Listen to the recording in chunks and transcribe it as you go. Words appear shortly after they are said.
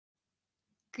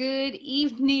Good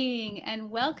evening and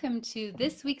welcome to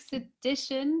this week's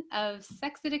edition of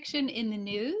Sex Addiction in the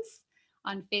News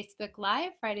on Facebook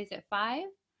Live, Fridays at 5.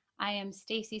 I am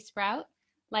Stacy Sprout,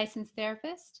 licensed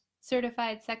therapist,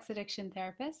 certified sex addiction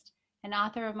therapist, and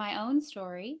author of my own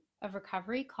story of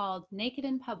recovery called Naked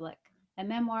in Public, a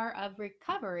memoir of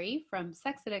recovery from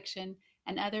sex addiction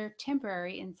and other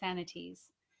temporary insanities.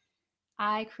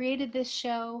 I created this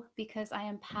show because I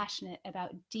am passionate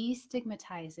about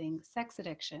destigmatizing sex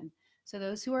addiction so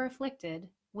those who are afflicted,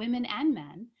 women and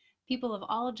men, people of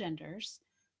all genders,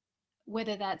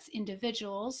 whether that's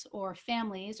individuals or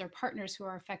families or partners who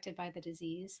are affected by the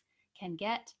disease, can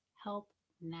get help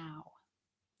now.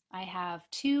 I have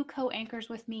two co-anchors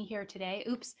with me here today.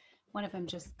 Oops, one of them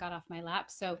just got off my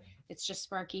lap, so it's just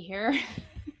Sparky here.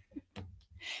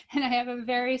 And I have a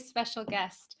very special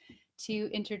guest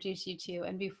to introduce you to.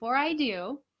 And before I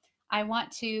do, I want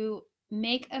to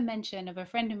make a mention of a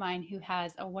friend of mine who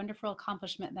has a wonderful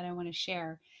accomplishment that I want to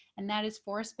share, and that is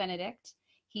Forrest Benedict.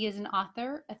 He is an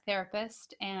author, a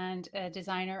therapist, and a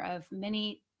designer of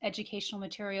many educational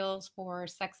materials for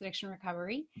sex addiction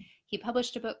recovery. He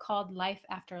published a book called Life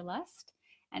After Lust,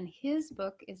 and his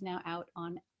book is now out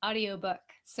on audiobook.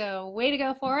 So way to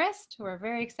go, Forrest. We're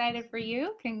very excited for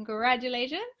you.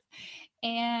 Congratulations.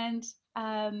 And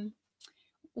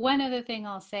one other thing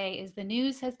I'll say is the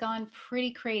news has gone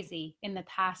pretty crazy in the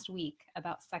past week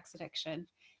about sex addiction.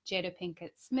 Jada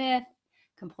Pinkett Smith,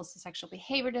 compulsive sexual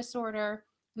behavior disorder.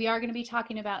 We are going to be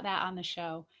talking about that on the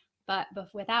show. But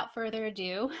without further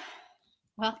ado,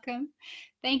 welcome.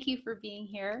 Thank you for being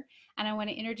here. And I want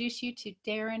to introduce you to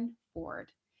Darrin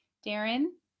Ford.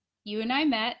 Darrin, you and I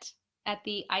met at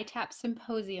the ITAP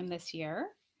symposium this year.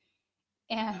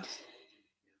 And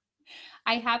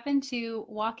I happened to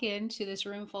walk into this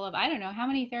room full of, I don't know, how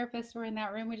many therapists were in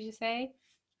that room, would you say?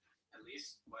 At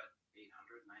least,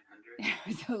 800, 900? There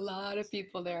was a lot of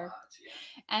people there. Lot, yeah.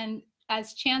 And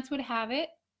as chance would have it,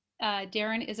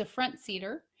 Darrin is a front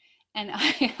seater, and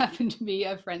I happen to be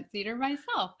a front seater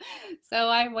myself. So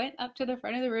I went up to the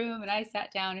front of the room and I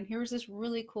sat down, and here was this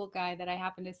really cool guy that I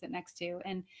happened to sit next to.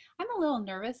 And I'm a little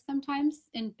nervous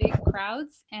sometimes in big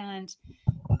crowds, and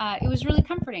it was really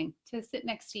comforting to sit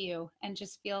next to you and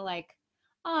just feel like,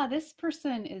 this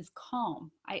person is calm.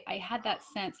 I had that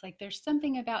sense like there's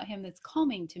something about him that's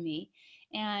calming to me.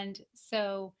 And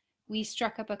so we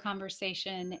struck up a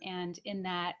conversation, and in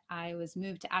that I was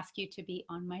moved to ask you to be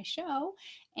on my show.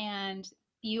 And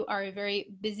you are a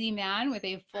very busy man with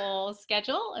a full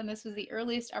schedule, and this was the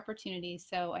earliest opportunity.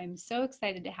 So I'm so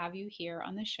excited to have you here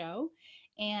on the show.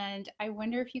 And I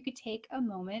wonder if you could take a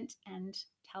moment and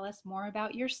tell us more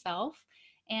about yourself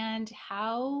and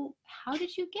how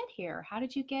did you get here? How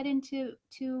did you get into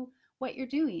what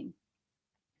you're doing?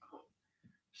 Oh,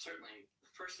 certainly. The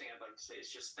first thing I'd like to say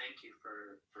is just thank you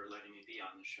for letting me be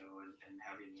on the show and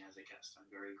having me as a guest.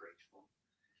 I'm very grateful.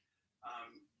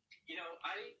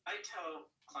 I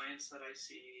tell clients that I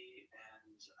see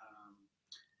and,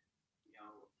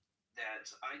 that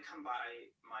I come by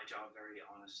my job very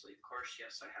honestly. Of course,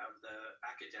 yes, I have the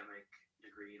academic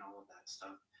degree and all of that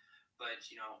stuff. But,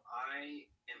 I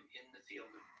am in the field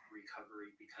of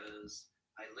recovery because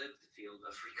I live the field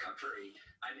of recovery.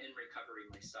 I'm in recovery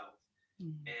myself.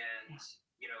 And,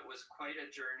 it was quite a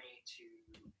journey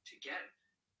to get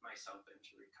myself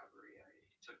into recovery.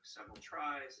 It took several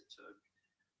tries. It took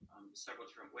several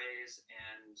different ways.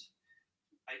 And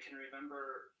I can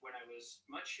remember when I was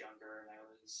much younger and I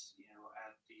was,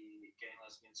 at the Gay and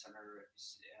Lesbian Center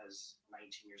as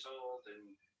 19 years old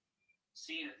and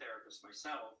seeing a therapist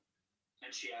myself. And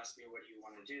she asked me, what do you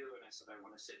want to do? And I said, I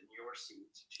want to sit in your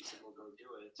seat. She said, well, go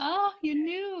do it. Oh, you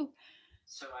knew.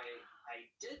 So I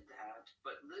did that,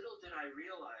 but little did I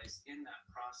realize in that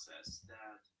process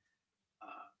that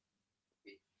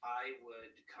I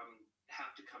would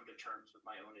have to come to terms with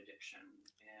my own addiction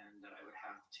and that I would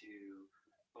have to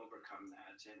overcome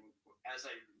that. And as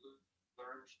I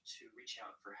learned to reach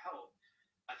out for help,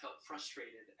 I felt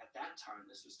frustrated at that time,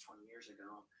 this was 20 years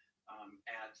ago,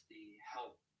 at the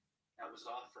help that was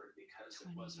offered because it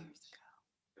was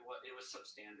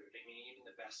substandard. I mean, even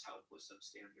the best help was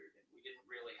substandard, and we didn't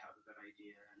really have a good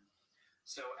idea. And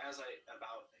so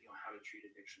about how to treat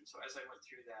addiction. So as I went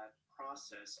through that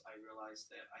process, I realized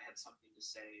that I had something to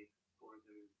say for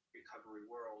the recovery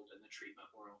world and the treatment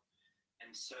world.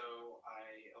 And so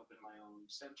I opened my own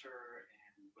center,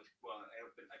 and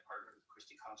I partnered with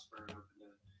Christy Cosper and opened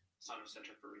the Sano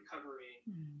Center for Recovery.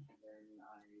 And then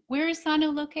Where is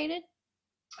Sano located?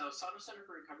 Sano Center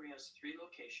for Recovery has 3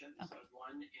 locations. Okay.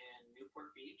 One in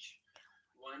Newport Beach,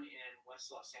 one in West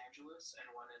Los Angeles, and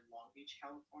one in Long Beach,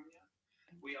 California.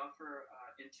 We offer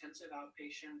intensive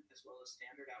outpatient as well as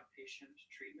standard outpatient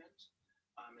treatment.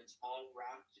 It's all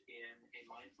wrapped in a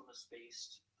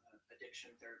mindfulness-based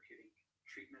addiction therapeutic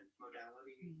treatment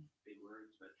modality. Big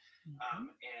words, but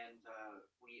and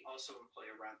we also employ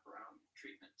a wraparound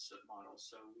treatment model.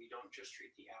 So we don't just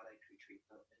treat the addict; we treat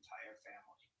the entire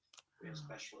family. We have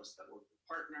specialists that work with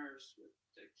partners, with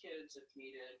the kids if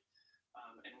needed,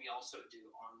 and we also do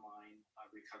online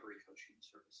recovery coaching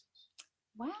services.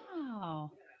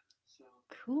 Wow. So,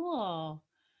 Cool.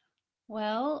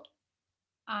 Well,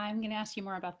 I'm going to ask you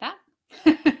more about that.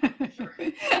 Sure.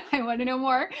 I want to know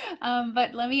more.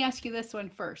 But let me ask you this one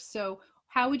first. So,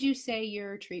 how would you say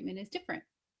your treatment is different?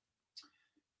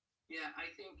 Yeah,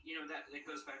 I think, that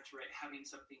goes back to having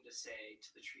something to say to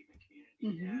the treatment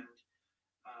community. And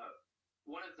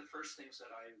one of the first things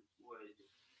that I would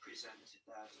present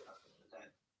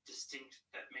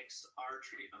that makes our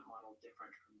treatment model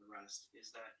different from the rest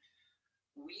is that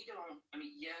we don't. I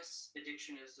mean, yes,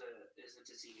 addiction is a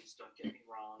disease. Don't get me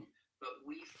wrong, but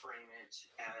we frame it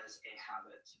as a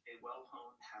habit, a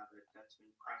well-honed habit that's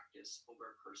been practiced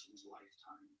over a person's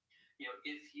lifetime.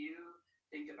 If you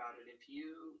think about it, if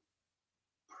you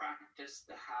practice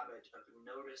the habit of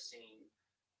noticing,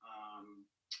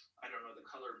 I don't know, the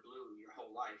color blue your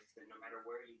whole life, then no matter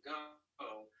where you go,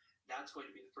 that's going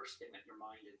to be the first thing that your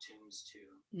mind attunes to.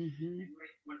 And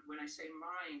when I say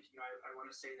mind, I want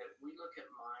to say that we look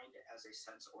at mind as a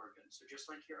sense organ. So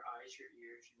just like your eyes, your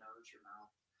ears, your nose, your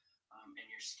mouth, and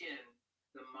your skin,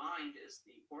 the mind is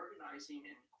the organizing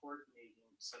and coordinating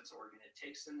sense organ. It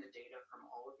takes in the data from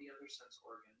all of the other sense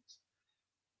organs,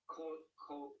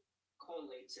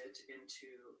 collates it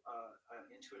into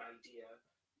an idea,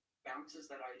 bounces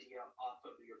that idea off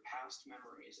of your past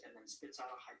memories, and then spits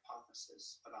out a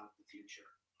hypothesis about the future.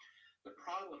 The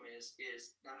problem is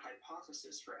that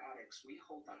hypothesis for addicts, we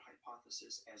hold that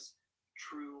hypothesis as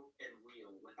true and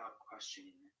real without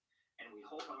questioning it. And we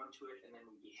hold on to it and then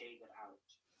we behave it out.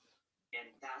 And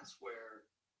that's where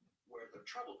the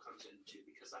trouble comes into,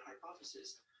 because that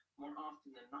hypothesis, more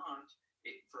often than not,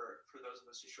 for those of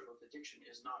us who struggle with addiction,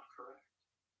 is not correct.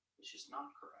 It's just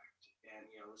not correct. And,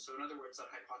 so in other words, that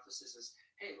hypothesis is,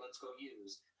 hey, let's go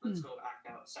go act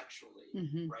out sexually,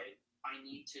 right? I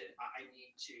need to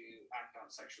act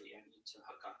out sexually. I need to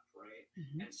hook up, right?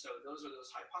 And so those are those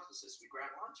hypotheses. We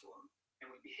grab onto them and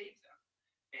we behave them.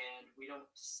 And we don't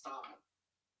stop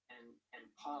and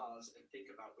pause and think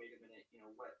about, wait a minute,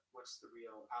 what's the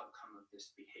real outcome of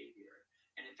this behavior?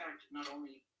 And in fact, not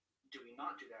only do we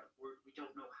not do that, we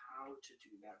don't know how to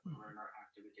do that when we're in our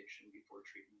active addiction before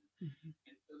treatment.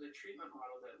 And so the treatment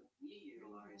model that we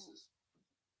utilize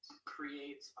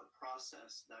creates a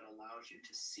process that allows you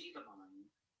to see the mind,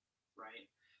 right,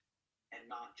 and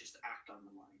not just act on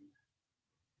the mind.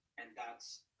 And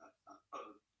that's a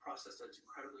process that's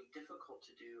incredibly difficult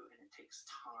to do, and it takes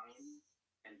time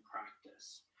and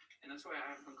practice. And that's why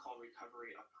I often call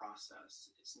recovery a process.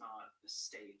 It's not a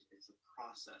state, it's a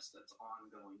process that's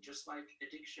ongoing. Just like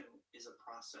addiction is a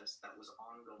process that was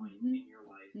ongoing in your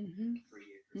life for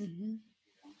years.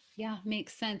 Yeah,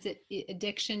 makes sense.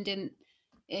 Addiction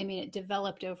it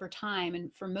developed over time.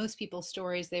 And for most people's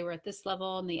stories, they were at this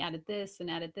level and they added this and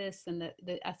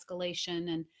the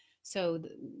escalation. And so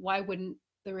why wouldn't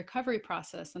the recovery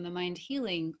process and the mind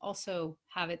healing also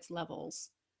have its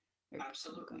levels?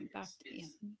 Absolutely.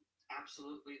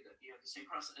 Absolutely the same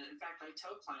process. And in fact, I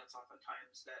tell clients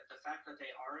oftentimes that the fact that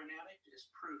they are an addict is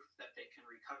proof that they can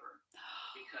recover,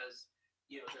 because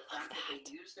the fact that they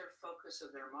use their focus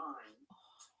of their mind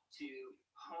to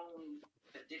hone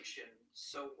addiction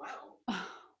so well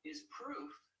is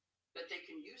proof that they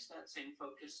can use that same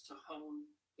focus to hone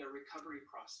their recovery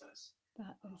process in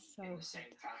the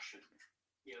same fashion.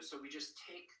 So we just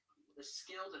take the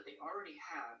skill that they already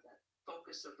have, that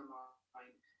focus of the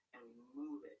mind, and we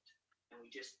move it. And we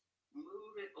just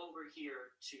move it over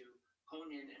here to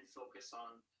hone in and focus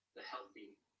on the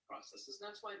healthy processes. And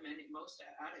that's why most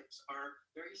addicts are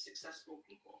very successful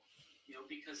people,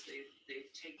 because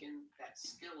they've taken that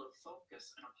skill of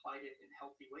focus and applied it in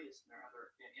healthy ways in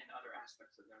other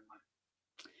aspects of their life.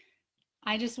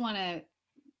 I just want to,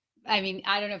 I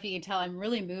don't know if you can tell, I'm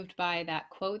really moved by that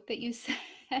quote that you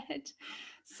said.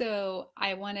 So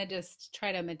I want to just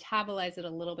try to metabolize it a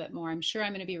little bit more. I'm sure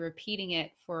I'm going to be repeating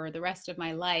it for the rest of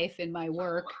my life in my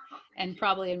work and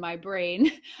probably in my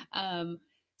brain.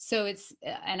 So it's,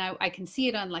 and I can see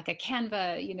it on like a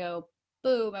Canva,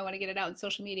 boom, I want to get it out in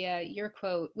social media. Your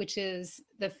quote, which is,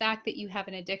 the fact that you have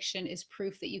an addiction is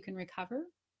proof that you can recover.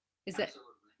 Is that?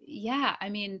 Yeah.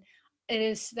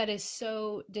 That is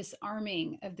so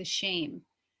disarming of the shame.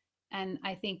 And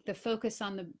I think the focus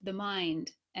on the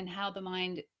mind and how the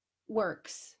mind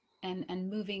works, and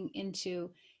moving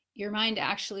into your mind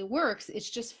actually works. It's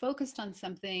just focused on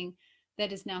something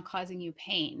that is now causing you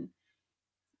pain.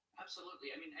 Absolutely.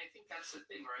 I mean, I think that's the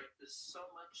thing, right? There's so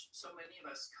many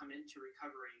of us come into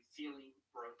recovery feeling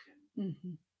broken.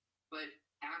 Mm-hmm. But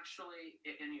actually,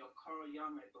 and Carl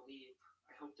Jung, I believe,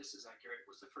 I hope this is accurate,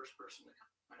 was the first person to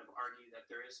kind of argue that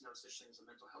there is no such thing as a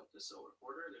mental health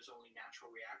disorder. There's only natural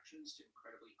reactions to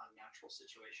incredibly unnatural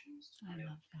situations, to kind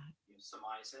of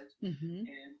surmise it. Mm-hmm.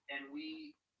 And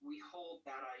we hold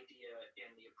that idea in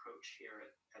the approach here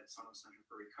at Sano Center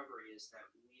for Recovery, is that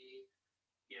we,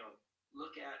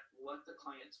 look at what the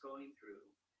client's going through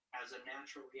as a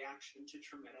natural reaction to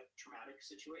traumatic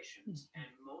situations. Mm-hmm.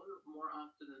 And more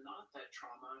often than not, that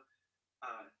trauma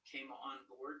came on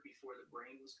board before the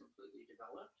brain was completely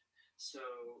developed.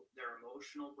 So their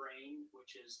emotional brain,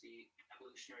 which is the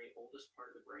evolutionary oldest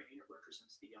part of the brain, it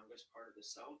represents the youngest part of the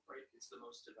self, right? It's the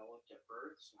most developed at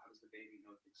birth. So how does the baby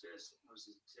know it exists? It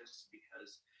knows it exists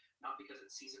not because it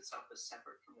sees itself as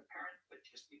separate from the parent, but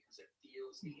just because it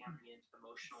feels the ambient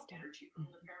emotional energy from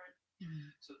the parent.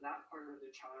 So that part of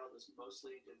the child is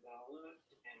mostly developed,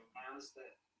 and as the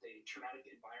traumatic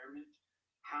environment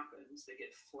happens, they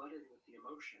get flooded with the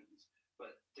emotions,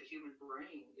 but the human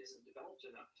brain isn't developed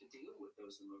enough to deal with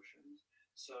those emotions.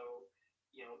 So,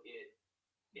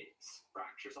 it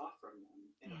fractures off from them.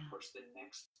 And of course, the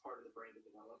next part of the brain to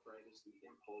develop, right, is the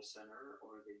impulse center,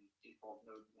 or the default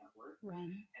mode network.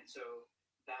 Right. And so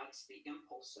that's the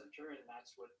impulse center, and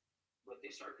that's what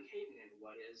they start behaving in.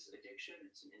 What is addiction?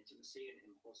 It's an intimacy and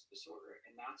impulse disorder.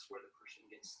 And that's where the person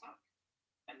gets stuck.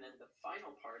 And then the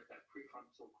final part, that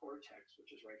prefrontal cortex,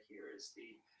 which is right here, is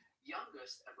the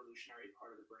youngest evolutionary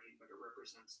part of the brain, but it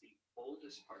represents the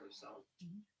oldest part of self.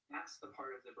 Mm-hmm. That's the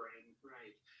part of the brain,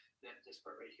 right? This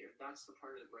part right here, that's the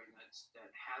part of the brain that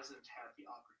hasn't had the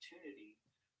opportunity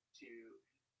to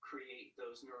create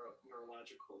those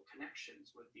neurological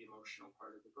connections with the emotional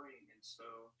part of the brain. And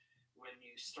so when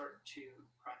you start to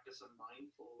practice a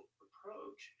mindful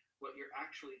approach, what you're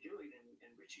actually doing,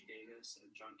 and Richie Davis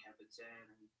and John Kabat-Zinn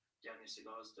and Daniel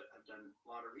Segal have done a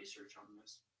lot of research on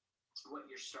this, what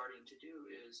you're starting to do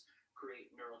is create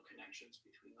neural connections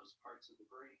between those parts of the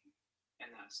brain.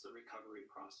 And that's the recovery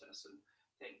process. And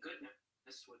thank goodness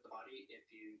with the body, if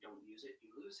you don't use it, you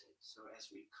lose it. So as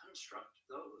we construct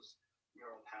those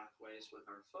neural pathways with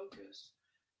our focus,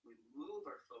 we move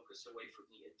our focus away from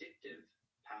the addictive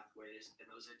pathways, and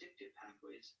those addictive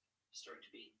pathways start to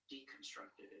be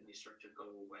deconstructed, and they start to go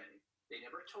away. They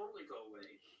never totally go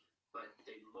away, but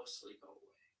they mostly go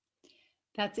away.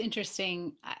 That's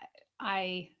interesting.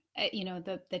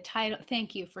 The title,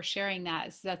 thank you for sharing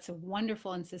that. That's a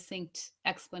wonderful and succinct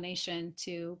explanation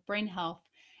to brain health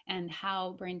and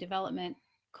how brain development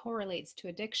correlates to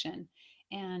addiction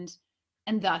and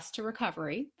thus to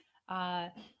recovery.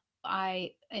 In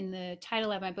the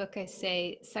title of my book, I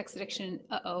say sex addiction.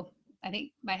 I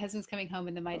think my husband's coming home,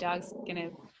 and then my dog's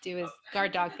gonna do his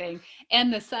guard dog thing,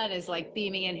 and the sun is like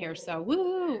beaming in here, so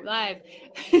woo, live.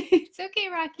 It's okay,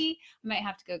 Rocky. I might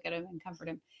have to go get him and comfort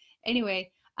him.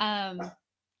 Anyway,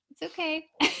 it's okay.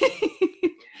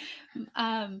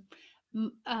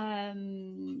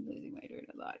 Losing my train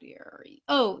of thought here.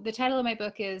 Oh, the title of my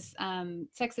book is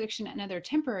Sex Addiction and Other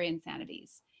Temporary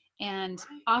Insanities. And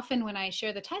often when I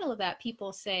share the title of that,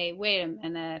 people say, wait a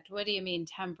minute, what do you mean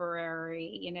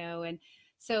temporary? And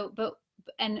so,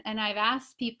 and I've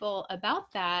asked people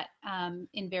about that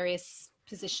in various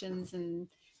positions, and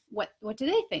what do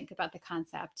they think about the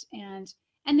concept? And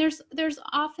there's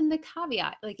often the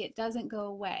caveat, like it doesn't go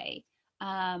away.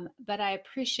 But I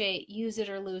appreciate use it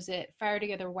or lose it, fire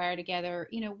together, wire together.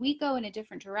 We go in a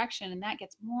different direction, and that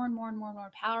gets more and more and more and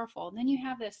more powerful. And then you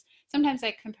have this, sometimes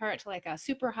I compare it to like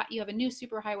you have a new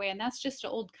super highway, and that's just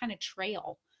an old kind of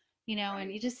trail,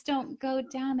 and you just don't go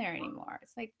down there anymore.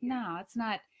 It's like, no, it's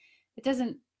not, it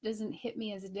doesn't hit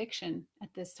me as addiction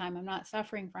at this time. I'm not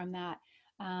suffering from that.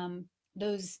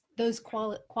 Those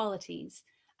qualities.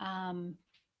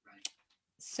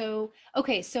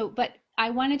 But I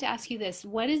wanted to ask you this.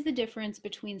 What is the difference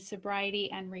between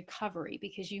sobriety and recovery?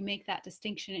 Because you make that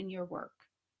distinction in your work.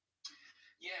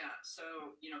 Yeah,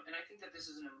 so, and I think that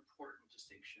this is an important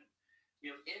distinction.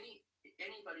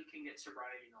 Anybody can get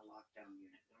sobriety in a lockdown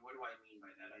unit. And what do I mean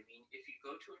by that? I mean, if you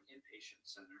go to an inpatient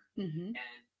center, mm-hmm.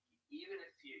 and even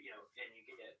if you get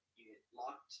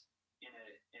locked in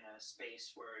a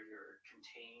space where you're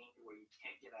contained, where you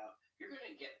can't get out, you're going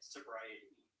to get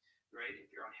sobriety. Right?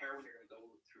 If you're on heroin, you're going to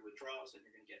go through withdrawals, and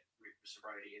you're going to get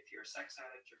sobriety. If you're a sex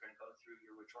addict, you're going to go through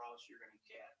your withdrawals, you're going to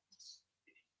get.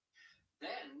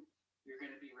 Then you're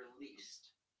going to be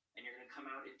released, and you're going to come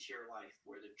out into your life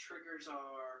where the triggers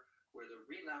are, where the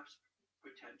relapse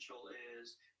potential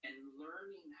is, and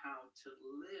learning how to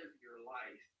live your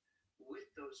life with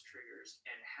those triggers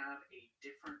and have a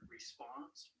different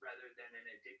response rather than an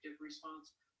addictive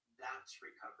response, that's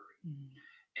recovery.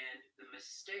 And the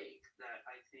mistake that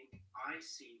I think I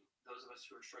see those of us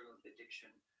who are struggling with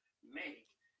addiction make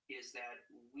is that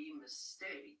we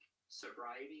mistake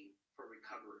sobriety for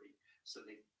recovery. So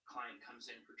the client comes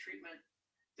in for treatment,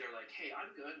 they're like, hey, I'm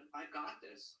good, I've got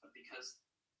this because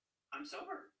I'm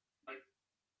sober. Like,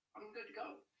 I'm good to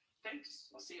go. Thanks,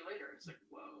 I'll see you later. It's like,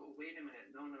 whoa, wait a minute.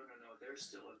 No. There's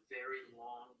still a very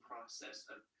long process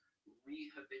of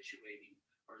rehabituating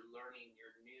or learning your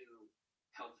new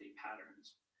healthy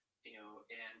patterns.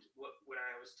 And what I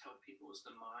always tell people is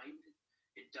the mind,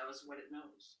 it does what it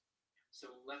knows. So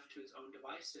left to its own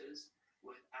devices,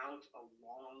 without a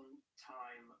long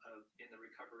time in the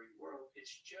recovery world,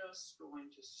 it's just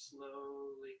going to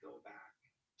slowly go back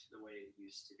to the way it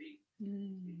used to be.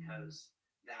 Because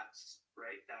that's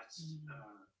right. That's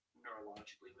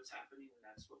neurologically what's happening, and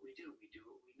that's what we do. We do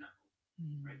what we know,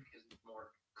 right? Because it's more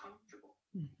comfortable.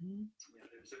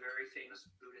 There's a very famous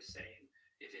Buddhist saying,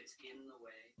 if it's in the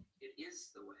way, it is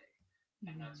the way.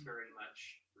 And that's very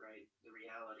much right. The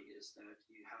reality is that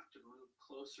you have to move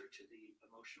closer to the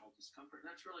emotional discomfort. And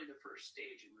that's really the first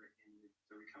stage in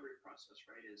the recovery process,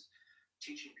 right? Is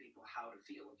teaching people how to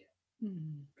feel again.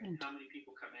 Right? How many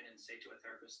people come in and say to a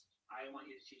therapist, I want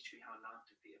you to teach me how not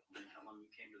to feel, and tell them you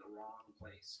came to the wrong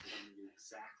place because I'm going to do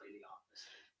exactly the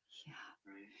opposite. Yeah.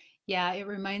 Right? Yeah, it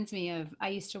reminds me of,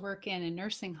 I used to work in a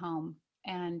nursing home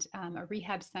and a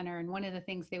rehab center. And one of the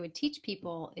things they would teach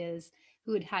people is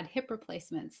who had hip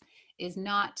replacements is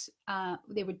not,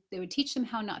 they would teach them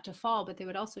how not to fall, but they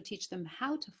would also teach them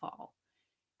how to fall.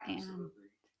 Absolutely. And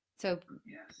so,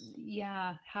 yes.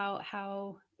 Yeah,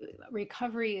 how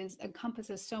recovery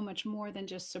encompasses so much more than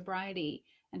just sobriety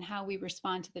and how we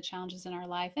respond to the challenges in our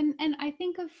life. And I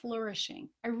think of flourishing.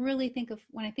 I really think of,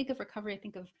 when I think of recovery, I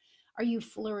think of, are you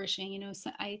flourishing?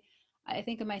 So I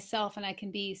think of myself, and I can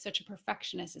be such a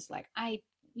perfectionist. It's like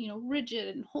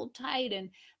rigid and hold tight,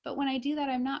 but when I do that,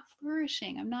 I'm not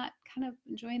flourishing. I'm not kind of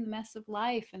enjoying the mess of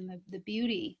life and the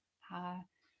beauty.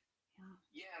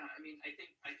 Yeah, I mean, I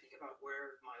think about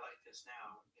where my life is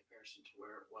now in comparison to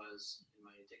where it was in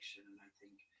my addiction, and I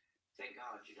think, thank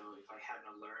God, if I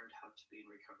hadn't learned how to be in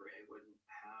recovery, I wouldn't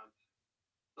have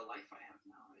the life I have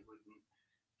now. I wouldn't,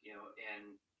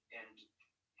 and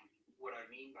what I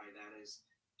mean by that is,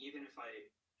 even if I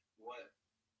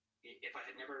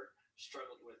had never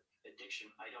struggled with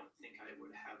addiction, I don't think I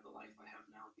would have the life I have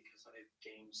now, because I've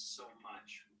gained so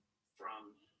much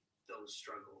from those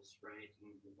struggles, right?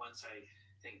 And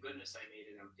thank goodness I made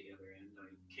it out the other end.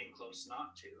 I came close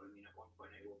not to. I mean, at one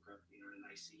point I woke up, in an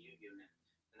ICU unit,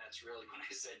 and that's really when I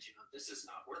said, this is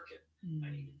not working. I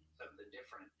need something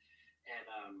different.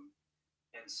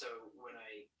 And so when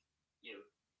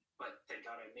but thank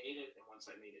God I made it. And once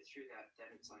I made it through that, then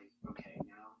it's like, okay,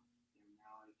 now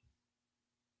I've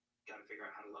got to figure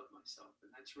out how to love myself.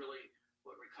 And that's really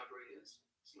what recovery is.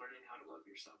 It's learning how to love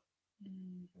yourself.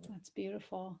 That's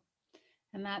beautiful.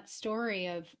 And that story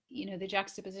of, the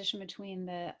juxtaposition between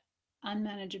the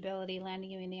unmanageability landing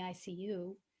you in the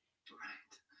ICU,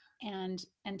 right,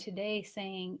 and today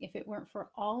saying, if it weren't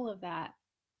for all of that,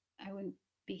 I wouldn't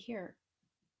be here.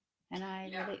 And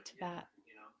I relate to that.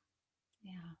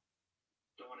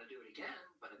 Don't want to do it again,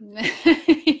 but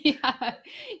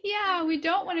yeah, we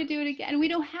don't want to do it again. We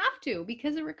don't have to,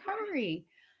 because of recovery.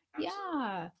 Right.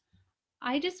 Yeah.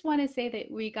 I just want to say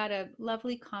that we got a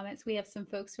lovely comments. We have some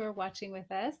folks who are watching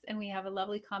with us, and we have a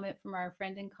lovely comment from our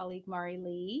friend and colleague, Mari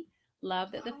Lee.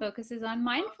 Love that the focus is on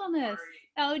mindfulness.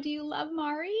 Oh, do you love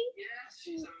Mari? Yes,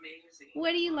 she's amazing.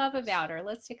 What do you love about her?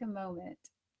 Let's take a moment.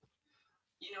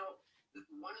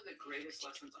 One of the greatest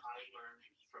lessons I learned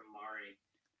from Mari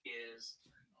is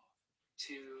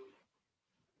to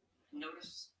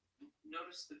notice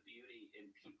the beauty in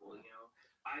people.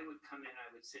 I would come in, I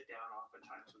would sit down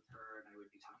oftentimes with her, and I would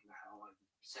be talking about how I'm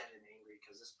upset and angry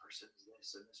because this person is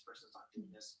this and this person's not doing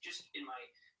this. Just in my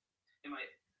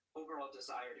overall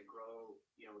desire to grow,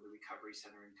 the recovery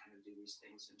center and kind of do these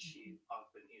things. And she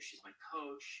often, she's my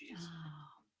coach. She's,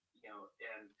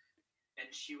 and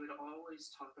she would always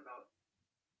talk about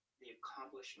the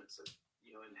accomplishments of,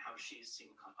 and how she's seen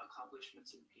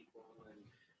accomplishments in people,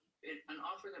 and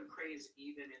offer them praise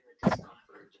even in the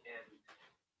discomfort. And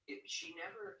she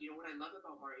never, what I love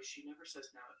about Mari, she never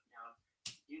says, now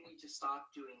you need to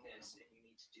stop doing this and you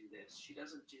need to do this. She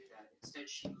doesn't do that. Instead,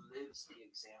 she lives the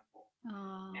example.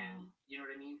 And you know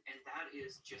what I mean? And that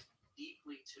is just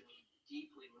deeply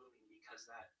moving, because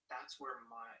that's where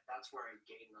I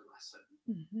gain the lesson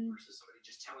Mm-hmm. versus somebody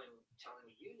just telling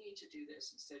me you need to do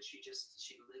this. Instead, she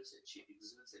lives it, she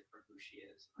exudes it for who she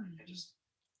is. I just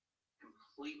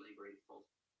completely grateful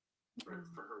for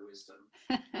her wisdom.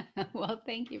 Well,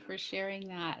 thank you for sharing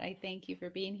that. I thank you for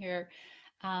being here.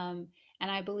 And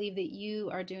I believe that you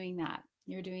are doing that.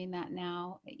 You're doing that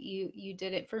now. You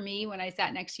did it for me when I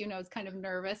sat next to you and I was kind of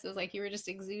nervous. It was like you were just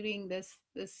exuding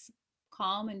this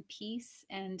calm and peace.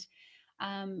 And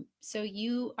so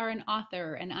you are an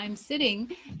author, and I'm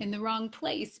sitting in the wrong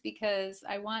place because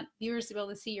I want viewers to be able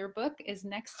to see your book is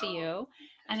next to you.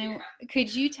 And Yeah.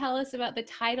 could you tell us about the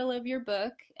title of your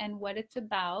book and what it's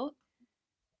about?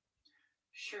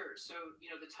 Sure. So,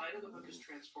 the title of the book is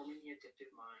Transforming the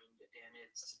Addicted Mind, and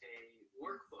it's a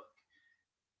workbook.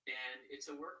 And it's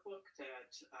a workbook that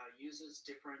uses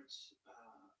different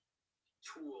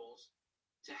tools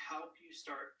to help you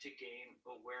start to gain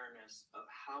awareness of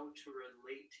how to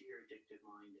relate to your addicted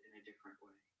mind in a different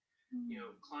way.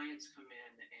 Clients come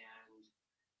in and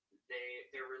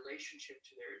their relationship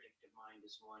to their addicted mind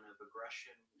is one of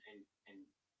aggression and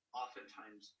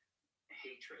oftentimes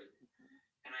hatred.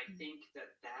 And I think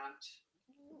that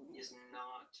is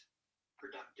not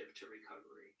productive to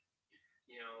recovery.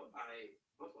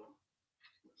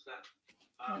 What's that?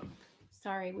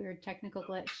 Sorry, weird technical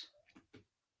glitch.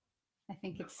 I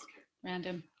think it's okay.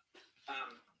 Random.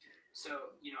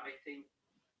 I think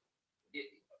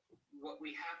what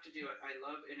we have to do, I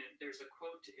love, and there's a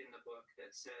quote in the book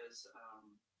that says,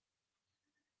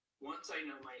 once I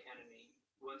know my enemy,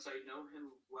 once I know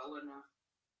him well enough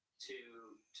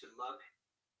to love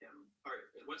him, or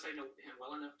once I know him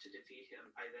well enough to defeat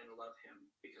him, I then love him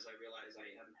because I realize I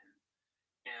am him.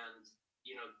 And,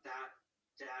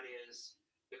 that is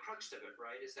the crux of it,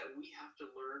 right? Is that we have to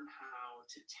learn how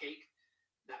to take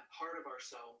that part of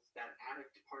ourselves, that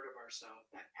addict part of ourselves,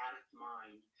 that addict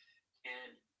mind,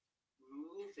 and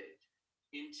move it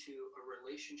into a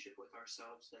relationship with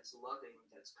ourselves that's loving,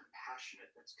 that's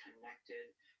compassionate, that's connected,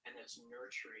 and that's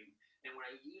nurturing. And when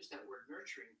I use that word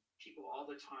nurturing, people all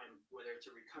the time, whether it's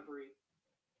a recovery,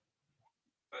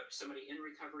 somebody in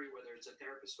recovery, whether it's a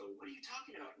therapist, go, what are you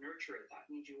talking about? Nurture it. That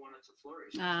means you want it to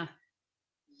flourish.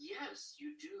 Yes,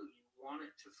 you do. You want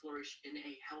it to flourish in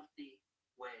a healthy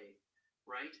way,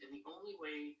 right? And the only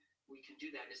way we can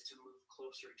do that is to move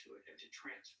closer to it and to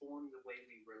transform the way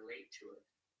we relate to it.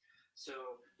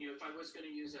 So, if I was going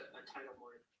to use a title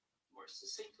more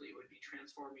succinctly, it would be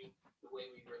transforming the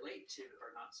way we relate to,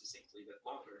 or not succinctly, but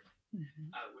longer,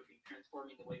 would be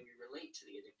transforming the way we relate to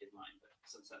the addicted mind. But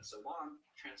since that's so long,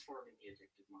 transforming the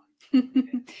addicted mind.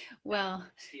 Okay? Well,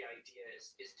 the idea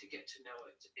is to get to know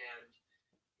it. And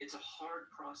it's a hard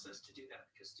process to do that,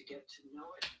 because to get to know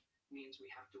it means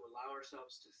we have to allow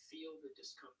ourselves to feel the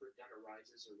discomfort that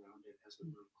arises around it as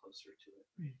we move closer to it.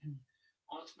 Right?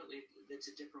 Ultimately, it's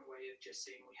a different way of just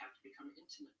saying we have to become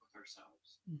intimate with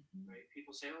ourselves. Right?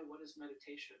 People say, oh, what is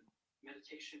meditation?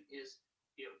 Meditation is,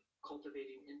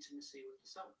 cultivating intimacy with the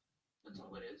self. That's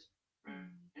all it is.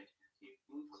 Right? You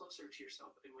move closer to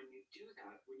yourself. And when you do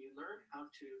that, when you learn how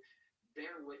to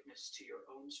bear witness to your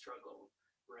own struggle,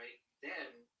 right,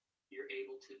 then you're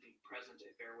able to be present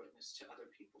and bear witness to other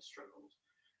people's struggles.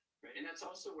 Right? And that's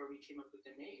also where we came up with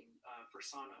the name for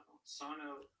Sano.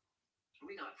 Sano,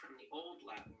 we got from the old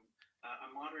Latin, a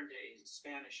modern day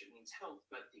Spanish, it means health,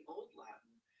 but the old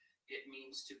Latin, it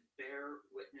means to bear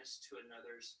witness to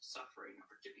another's suffering,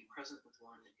 or to be present with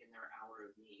one in their hour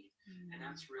of need. And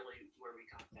that's really where we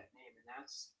got that name. And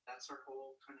that's our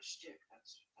whole kind of shtick.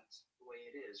 That's the way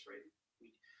it is, right?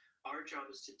 Our job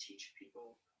is to teach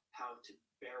people how to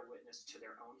bear witness to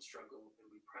their own struggle and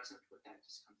be present with that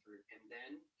discomfort, and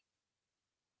then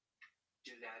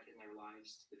do that in their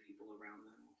lives to the people around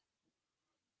them.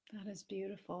 That is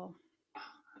beautiful.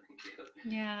 Thank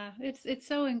you. Yeah, it's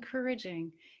so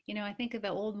encouraging. I think of the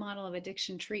old model of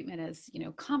addiction treatment as,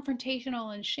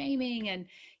 confrontational and shaming, and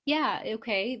yeah,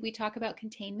 okay, we talk about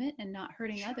containment and not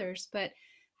hurting others, but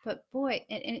boy,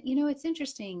 and it's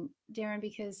interesting, Darrin,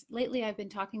 because lately I've been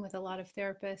talking with a lot of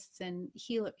therapists and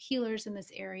healers in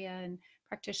this area, and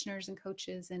practitioners and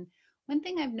coaches, and one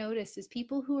thing I've noticed is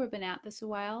people who have been at this a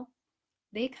while,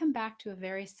 they come back to a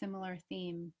very similar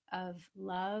theme of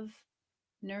love,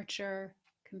 nurture,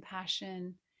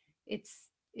 compassion. It's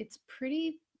a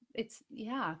pretty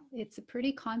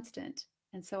constant.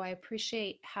 And so I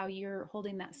appreciate how you're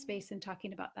holding that space and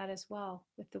talking about that as well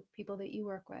with the people that you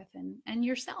work with, and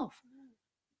yourself.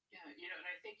 Yeah, and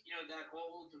I think, that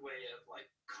old way of like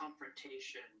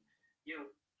confrontation,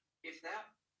 if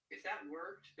that If that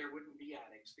worked, there wouldn't be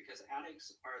addicts, because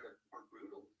addicts are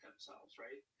brutal with themselves,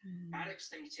 right?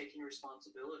 Addicts think taking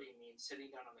responsibility means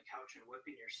sitting down on the couch and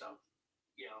whipping yourself,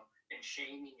 and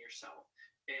shaming yourself.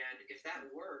 And if that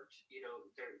worked,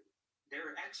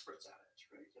 they're experts at it,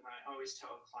 right? And I always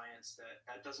tell clients that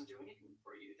that doesn't do anything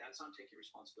for you. That's not taking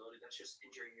responsibility. That's just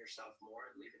injuring yourself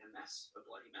more and leaving a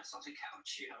bloody mess on the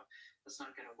couch. That's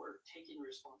not going to work. Taking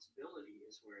responsibility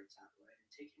is where it's at, right?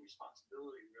 And taking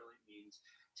responsibility really means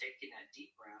taking that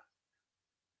deep breath,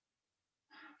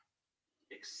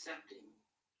 accepting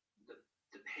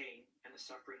the pain and the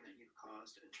suffering that you've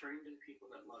caused, and turning to the people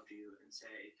that love you and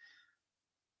say,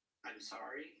 I'm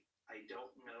sorry, I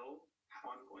don't know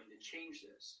how I'm going to change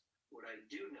this. What I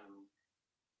do know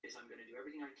is I'm going to do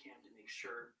everything I can to make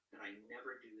sure that I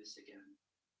never do this again.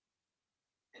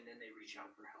 And then they reach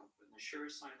out for help. And the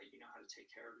surest sign that you know how to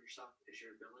take care of yourself is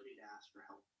your ability to ask for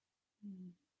help.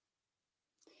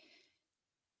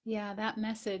 Yeah, that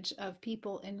message of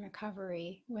people in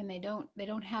recovery, when they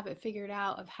don't have it figured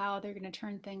out of how they're going to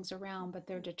turn things around, but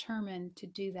they're determined to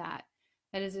do that.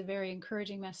 That is a very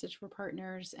encouraging message for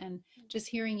partners. And just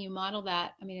hearing you model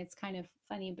that, I mean, it's kind of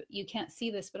funny, but you can't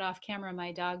see this, but off camera,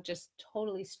 my dog just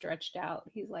totally stretched out.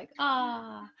 He's like,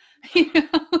 I think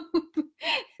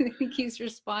he's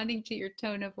responding to your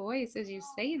tone of voice as you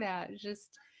say that.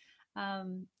 Just,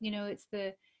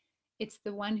 it's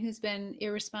the one who's been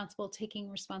irresponsible taking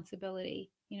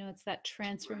responsibility. It's that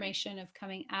transformation of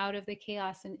coming out of the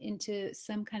chaos and into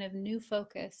some kind of new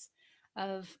focus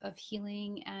of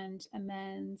healing and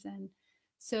amends. And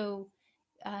so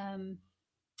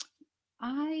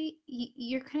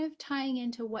you're kind of tying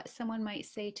into what someone might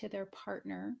say to their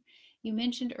partner. You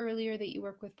mentioned earlier that you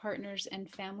work with partners and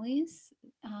families.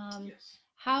 Yes.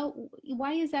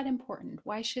 Why is that important?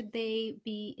 Why should they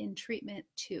be in treatment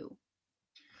too?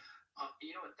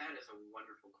 You know what? That is a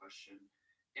wonderful question.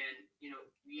 And,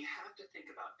 we have to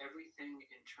think about everything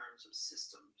in terms of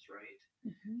systems, right?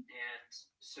 Mm-hmm. And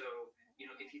so,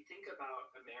 if you think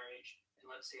about a marriage, and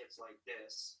let's say it's like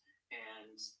this,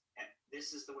 and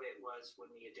this is the way it was when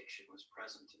the addiction was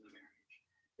present in the marriage.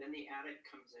 Then the addict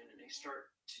comes in and they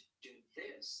start to do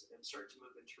this and start to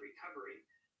move into recovery.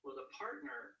 Well, the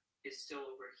partner is still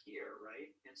over here,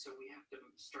 right? And so we have to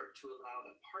start to allow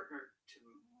the partner to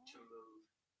move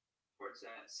towards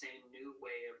that same new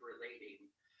way of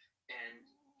relating. And,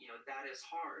 that is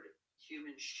hard.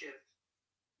 Shifting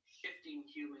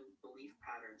human belief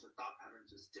patterns and thought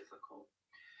patterns is difficult.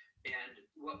 And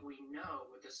what we know,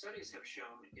 what the studies have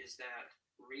shown, is that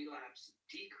relapse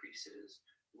decreases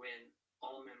when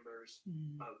all members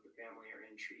of the family are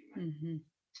in treatment.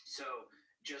 So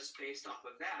just based off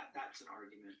of that, that's an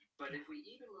argument. But if we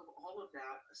even move all of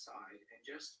that aside and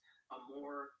just a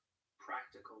more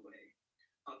practical way,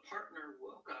 a partner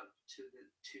woke up to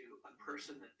a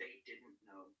person that they didn't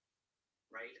know,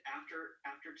 right? After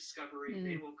discovery,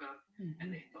 they woke up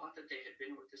and they thought that they had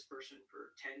been with this person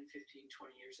for 10, 15,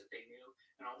 20 years that they knew.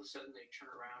 And all of a sudden they turn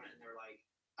around and they're like,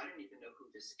 I don't even know who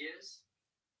this is.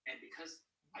 And because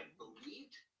I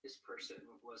believed this person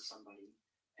was somebody,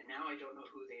 and now I don't know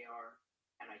who they are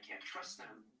and I can't trust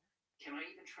them, can I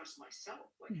even trust myself?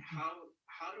 Like, how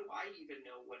do I even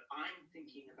know what I'm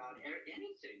thinking about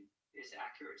anything is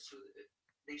accurate? So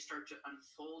they start to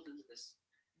unfold into this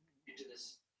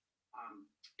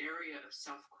area of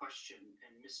self-question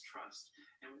and mistrust,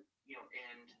 and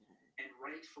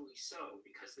rightfully so,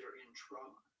 because they're in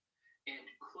trauma. And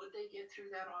could they get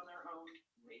through that on their own?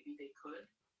 Maybe they could.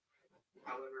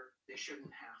 However, they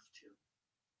shouldn't have to,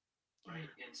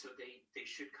 right? And so they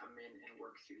should come in and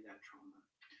work through that trauma.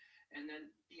 And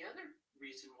then the other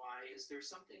reason why is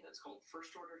there's something that's called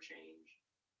first order change,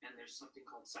 and there's something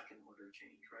called second order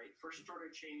change, right? First order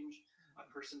change, a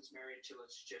person's married to,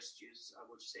 let's just use,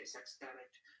 we'll just say a sex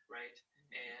addict, right?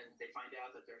 And they find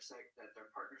out that their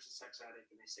partner's a sex addict,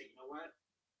 and they say, you know what?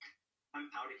 I'm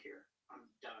out of here. I'm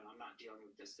done. I'm not dealing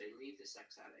with this. They leave the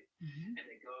sex addict, and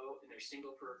they go and they're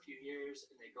single for a few years,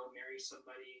 and they go marry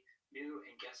somebody new,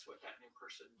 and guess what? That new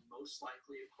person, most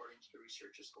likely, according to the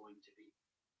research, is going to be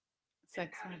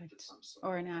sex addict of some sort,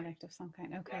 or an addict of some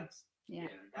kind. Okay.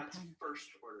 That's first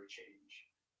order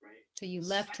change, right? So you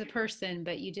left the person,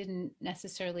 but you didn't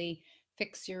necessarily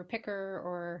fix your picker,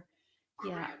 or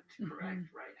correct, right?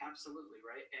 Absolutely,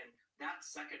 right. And that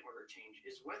second order change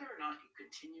is whether or not you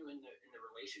continue in the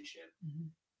relationship.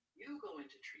 You go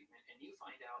into treatment and you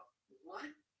find out, what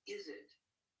is it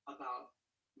about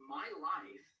my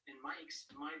life and my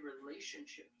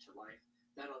relationship to life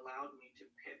that allowed me to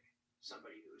pick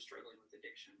somebody who was struggling with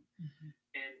addiction.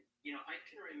 And, I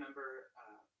can remember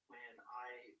when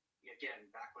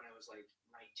back when I was like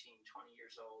 19, 20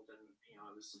 years old, and, I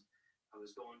was I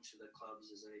was going to the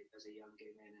clubs as a young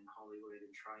gay man in Hollywood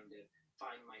and trying to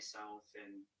find myself.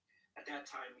 And at that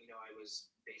time, I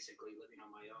was basically living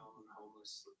on my own,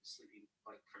 homeless, sleeping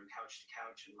like from couch to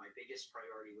couch. And my biggest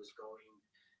priority was going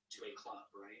to a club,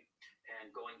 right?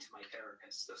 And going to my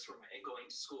therapist. And going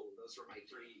to school. Those were my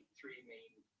three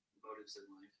main motives in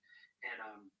life.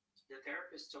 And the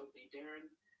therapist told me,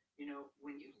 Darrin,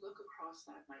 when you look across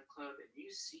that nightclub and you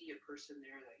see a person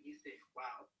there that you think,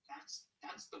 wow, that's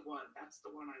the one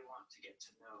I want to get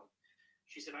to know.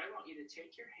 She said, I want you to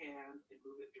take your hand and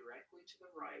move it directly to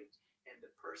the right. And the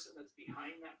person that's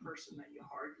behind that person that you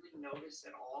hardly notice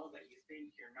at all, that you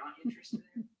think you're not interested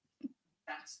in,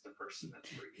 that's the person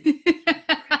that's for you.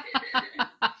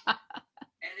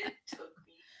 And it took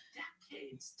me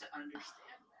decades to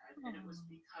understand that. And it was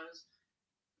because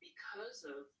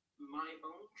of my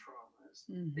own traumas,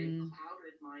 they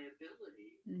clouded my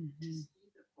ability to see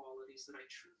the qualities that I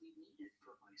truly needed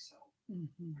for myself.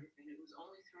 Right? And it was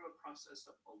only through a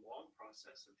long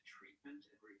process of treatment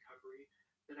and recovery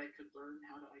that I could learn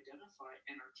how to identify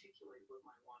and articulate what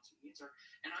my wants and needs are.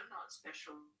 And I'm not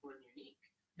special and unique.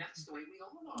 That's the way we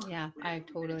all are. Yeah, I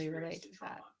totally relate to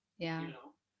that. Yeah.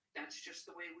 That's just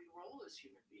the way we roll as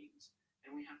human beings.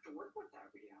 And we have to work with that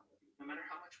reality, no matter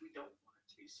how much we don't want it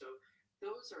to be. So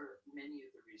those are many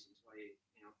of the reasons why,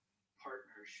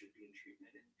 partners should be in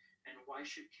treatment. And why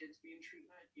should kids be in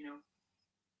treatment?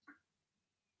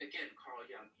 Again, Carl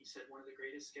Jung, he said one of the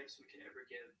greatest gifts we can ever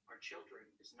give our children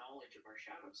is knowledge of our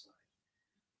shadow side.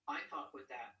 I thought what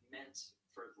that meant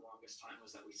for the longest time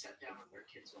was that we sat down with our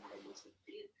kids and said,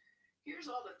 here's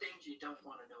all the things you don't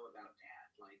want to know about dad.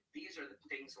 Like, these are the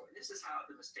things, this is how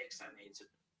the mistakes I made, so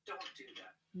don't do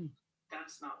that.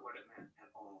 That's not what it meant at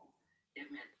all. It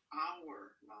meant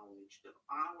our knowledge of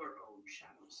our own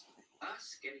shadow side,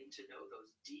 us getting to know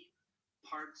those deep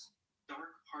parts,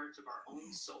 dark parts of our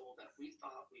own soul that we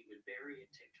thought we would bury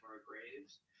and take to our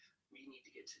graves. We need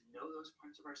to get to know those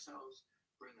parts of ourselves,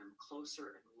 bring them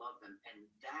closer and love them. And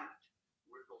that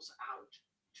ripples out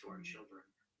to our children.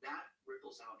 That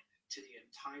ripples out to the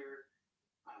entire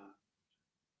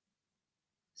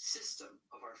system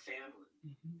of our family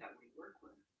that we work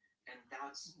with. And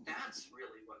that's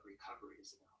really what recovery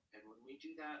is about. And when we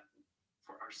do that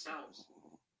for ourselves,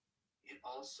 it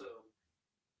also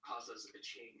causes a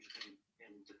change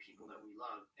in the people that we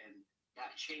love. And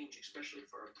that change, especially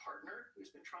for a partner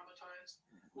who's been traumatized,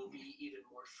 will be even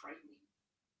more frightening.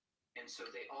 And so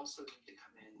they also need to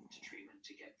come into treatment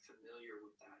to get familiar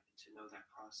with that, to know that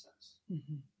process.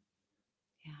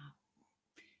 Yeah.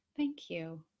 Thank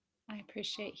you. I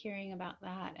appreciate hearing about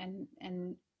that.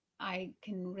 And I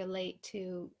can relate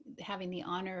to having the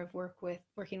honor of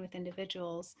working with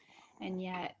individuals, and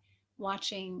yet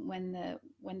watching when the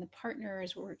partner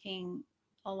is working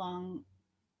along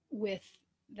with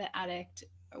the addict,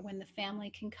 or when the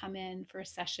family can come in for a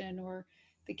session, or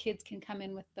the kids can come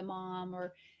in with the mom,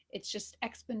 or it's just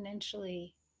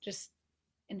exponentially just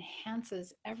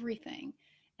enhances everything.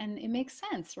 And it makes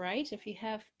sense, right? If you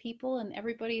have people and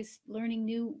everybody's learning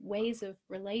new ways of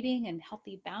relating and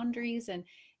healthy boundaries, and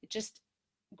it just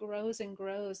grows and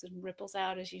grows and ripples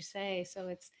out, as you say. So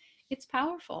it's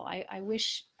powerful. I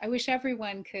wish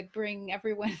everyone could bring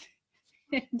everyone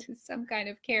into some kind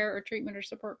of care or treatment or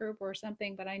support group or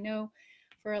something. But I know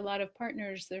for a lot of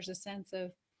partners, there's a sense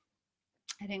of,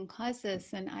 I didn't cause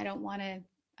this, and I don't want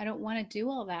to do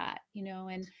all that,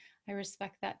 and I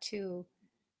respect that too.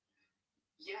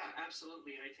 Yeah,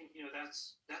 absolutely. And I think,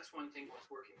 that's one thing with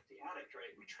working with the addict,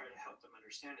 right? We try to help them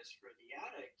understand is, for the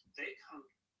addict, they come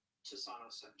to Sano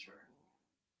Center,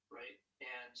 right?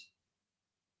 And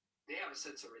they have a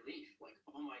sense of relief, like,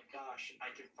 oh my gosh,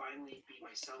 I can finally be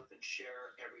myself and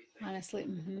share everything. Honestly.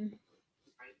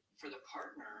 Right? For the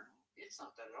partner, it's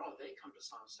not that at all. They come to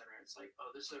Sano Center, and it's like,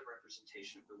 oh, this is a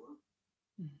representation of the wound.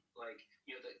 Like,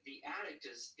 the addict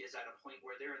is at a point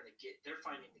where they're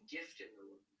finding the gift in the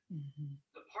wound.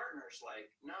 The partner's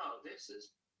like, no, this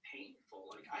is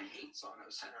painful. Like, I hate Sano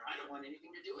Center. I don't want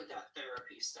anything to do with that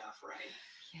therapy stuff, right?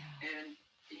 Yeah. And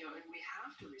and we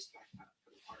have to respect that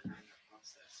for the partner in that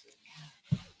process.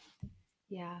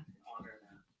 Yeah. Honor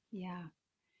that. Yeah.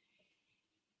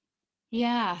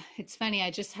 Yeah, it's funny.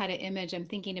 I just had an image. I'm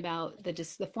thinking about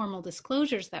the formal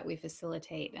disclosures that we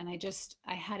facilitate, and I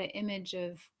had an image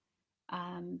of,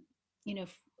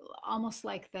 almost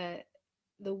like the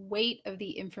weight of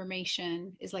the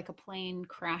information is like a plane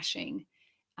crashing,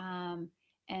 and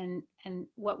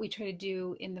what we try to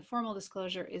do in the formal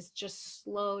disclosure is just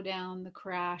slow down the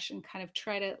crash and kind of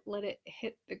try to let it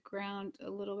hit the ground a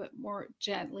little bit more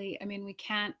gently. I mean, we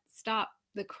can't stop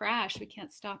the crash, we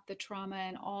can't stop the trauma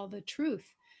and all the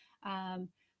truth,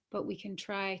 but we can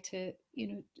try to,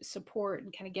 support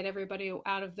and kind of get everybody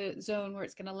out of the zone where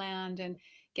it's going to land, and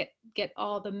get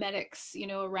all the medics,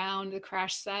 around the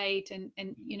crash site,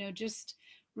 and just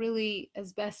really,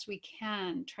 as best we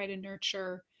can, try to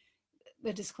nurture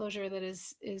the disclosure that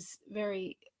is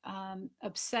very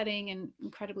upsetting and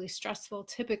incredibly stressful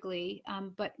typically,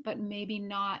 but maybe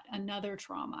not another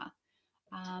trauma,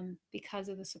 because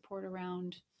of the support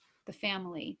around the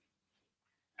family.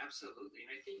 Absolutely.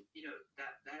 And I think,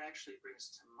 that actually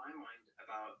brings to my mind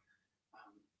about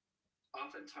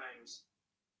oftentimes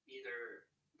either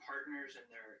partners in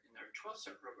their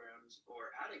 12-step programs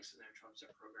or addicts in their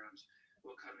 12-step programs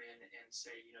will come in and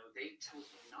say, they told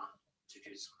me not to do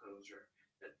disclosure,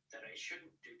 that I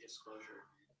shouldn't do disclosure.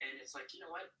 And it's like, you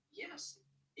know what? Yes,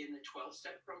 in the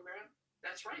 12-step program,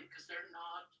 that's right, because they're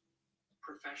not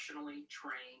professionally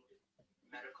trained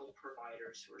medical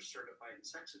providers who are certified in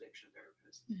sex addiction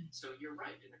therapists. Mm. So you're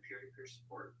right, in a peer-to-peer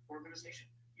support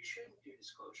organization, you shouldn't do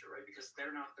disclosure, right? Because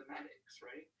they're not the medics,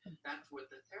 right? Mm. That's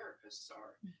what the therapists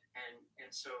are. Mm.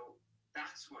 And so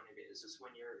that's when it is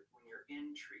when you're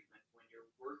in treatment, when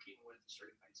you're working with a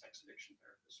certified sex addiction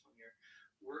therapist, when you're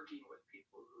working with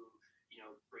people who,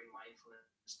 bring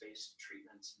mindfulness-based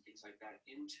treatments and things like that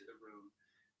into the room,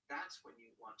 that's when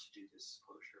you want to do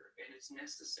disclosure. And it's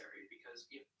necessary because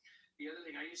the other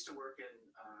thing, I used to work in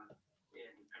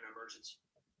an emergency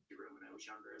room when I was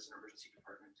younger as an emergency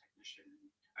department technician.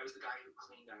 I was the guy who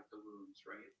cleaned out the wounds,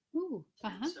 right? Ooh,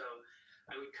 uh-huh. And so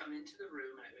I would come into the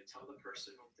room and I would tell the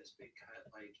person with this big cut,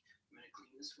 like, I'm going to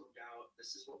clean this wound out.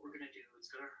 This is what we're going to do.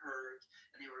 It's going to hurt.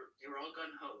 And they were all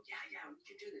gung-ho. Yeah, we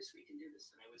can do this. We can do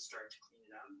this. And I would start to clean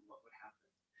it out, and what would happen?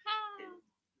 And,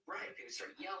 right. They would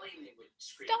start yelling. They would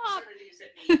scream absurdities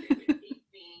at me. They would hate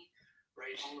me,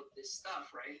 right? All of this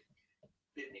stuff, right?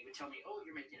 Then they would tell me, oh,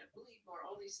 you're making it bleed more,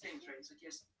 all these things, right? It's like,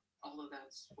 yes, all of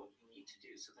that's what we need to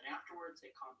do. So then afterwards,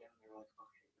 they calm down. They're like,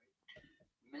 okay, right?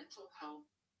 Mental health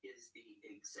is the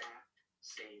exact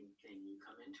same thing. You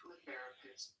come into a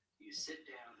therapist, you sit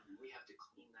down, and we have to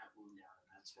clean that wound out. And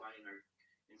that's why in our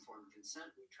informed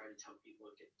consent, we try to tell people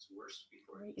it gets worse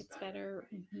before it gets better.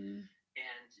 Right? Mm-hmm.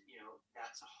 And,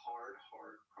 that's a hard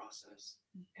process.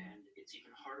 Mm-hmm. And it's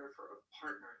even harder for a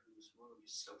partner whose wound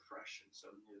is so fresh and so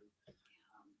new.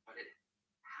 But it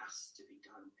has to be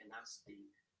done. And that's the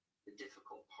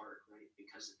difficult part, right?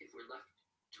 Because if we're left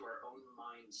to our own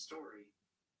mind story,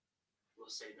 we'll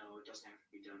say, no, it doesn't have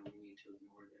to be done. We need to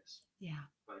ignore this. Yeah.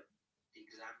 But the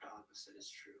exact opposite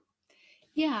is true.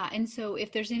 Yeah. And so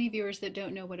if there's any viewers that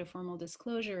don't know what a formal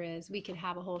disclosure is, we could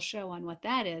have a whole show on what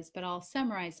that is, but I'll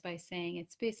summarize by saying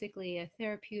it's basically a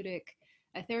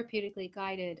therapeutically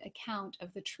guided account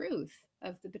of the truth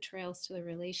of the betrayals to the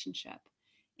relationship.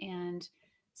 And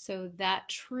so that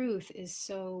truth is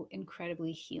so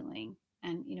incredibly healing,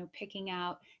 and, picking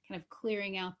out, kind of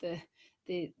clearing out the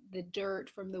dirt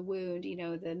from the wound,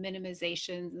 the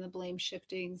minimizations and the blame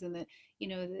shiftings, and the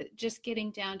just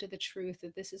getting down to the truth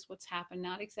that this is what's happened,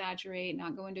 not exaggerate,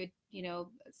 not go into,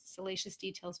 salacious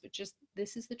details, but just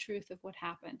this is the truth of what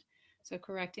happened. So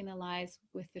correcting the lies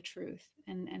with the truth,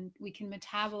 and we can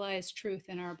metabolize truth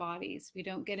in our bodies. We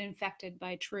don't get infected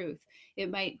by truth. It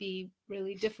might be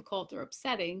really difficult or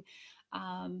upsetting,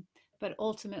 but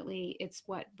ultimately it's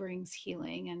what brings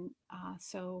healing. And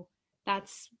so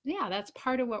that's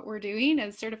part of what we're doing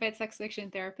as certified sex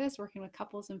addiction therapists, working with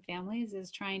couples and families,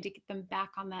 is trying to get them back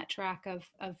on that track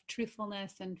of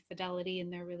truthfulness and fidelity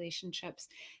in their relationships,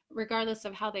 regardless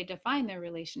of how they define their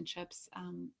relationships.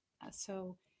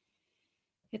 So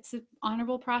it's an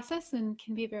honorable process and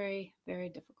can be very, very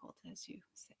difficult, as you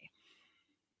say.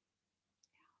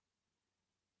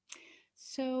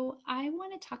 So I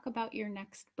want to talk about your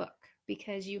next book,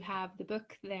 because you have the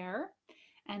book there,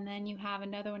 and then you have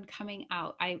another one coming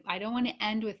out. I don't want to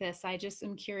end with this. I just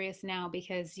am curious now,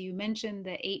 because you mentioned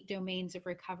the 8 domains of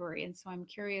recovery. And so I'm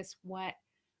curious, what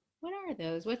are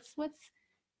those?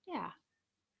 Yeah.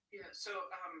 So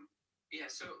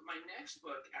my next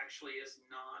book actually is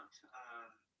not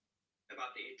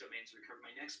about the 8 domains of recovery.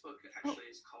 My next book actually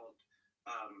is called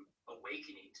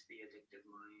Awakening to the Addictive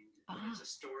Mind. It's a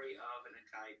story of and a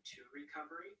guide to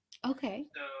recovery. Okay.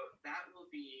 So that will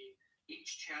be,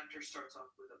 each chapter starts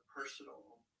off with a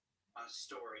personal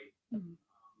story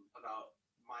about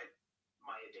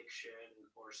my addiction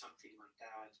or something like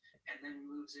that, and then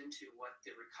moves into what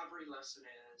the recovery lesson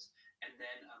is, and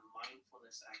then a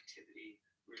mindfulness activity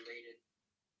related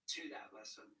to that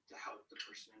lesson to help the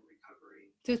person in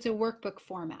recovery. So it's a workbook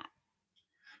format.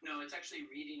 No, it's actually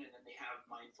reading, and then they have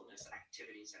mindfulness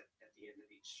activities at the end of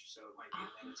each. So it might be a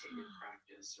meditative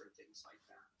practice or things like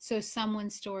that. So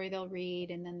someone's story they'll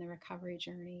read, and then the recovery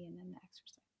journey, and then the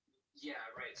exercise. Yeah,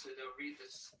 right. So they'll read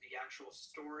the actual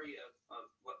story of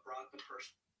what brought the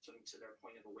person to their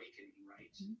point of awakening,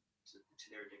 right, to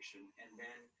their addiction, and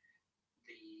then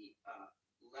the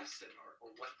lesson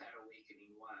or what that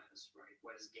awakening was, right?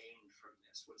 What is gained from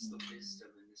this? What's the wisdom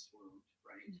in this wound,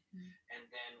 right? And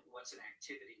then what's an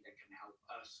activity that can help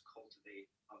us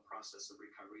cultivate a process of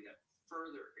recovery that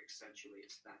further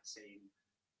accentuates that same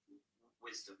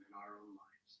wisdom in our own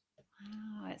lives.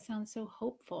 Wow, it sounds so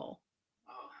hopeful.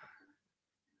 Oh,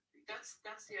 that's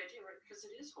the idea, right? Because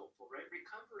it is hopeful, right?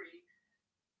 Recovery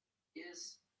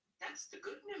that's the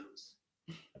good news,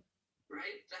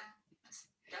 right?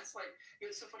 That's like,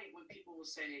 it's so funny when people will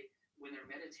say, when they're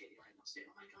meditating, right, they'll say,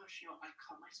 oh my gosh, I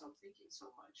caught myself thinking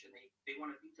so much, and they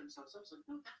want to beat themselves up. It's like,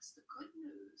 no, that's the good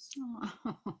news,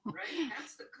 right?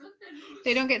 That's the good news.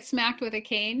 They don't get smacked with a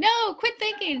cane. No, quit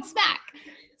thinking, smack.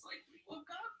 It's like, we woke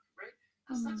up, right?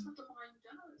 Because that's what the mind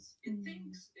does. It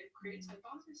thinks, it creates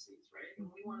hypotheses, right?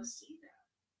 And we want to see that.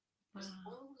 Because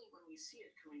only when we see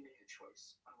it can we make a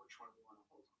choice on which one we want to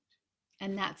hold on to.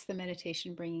 And that's the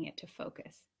meditation, bringing it to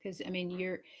focus. Because I mean,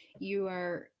 you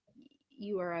are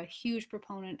a huge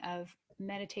proponent of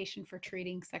meditation for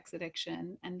treating sex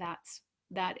addiction, and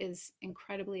that is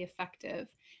incredibly effective.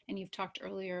 And you've talked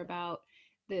earlier about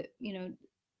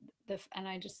and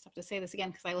I just have to say this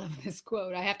again because I love this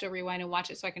quote. I have to rewind and watch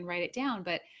it so I can write it down.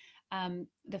 But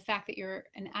the fact that you're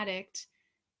an addict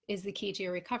is the key to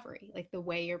your recovery, like the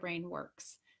way your brain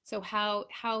works. So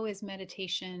how is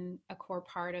meditation a core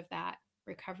part of that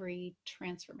recovery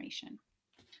transformation?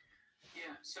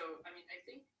 Yeah, so I mean, I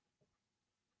think,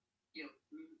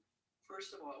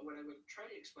 first of all, what I would try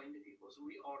to explain to people is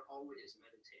we are always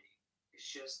meditating. It's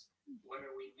just, what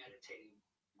are we meditating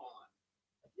on?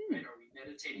 Right? Are we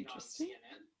meditating on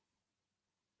CNN?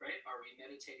 Right? Are we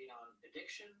meditating on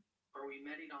addiction? Are we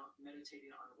meditating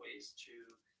on ways to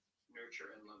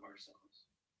nurture and love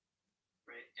ourselves?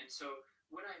 Right? And so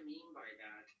what I mean by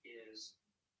that is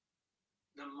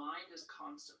the mind is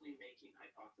constantly making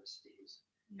hypotheses,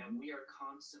 and we are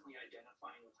constantly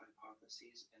identifying with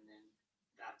hypotheses, and then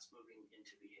that's moving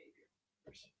into behavior.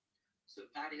 So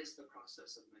that is the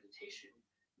process of meditation.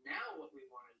 Now what we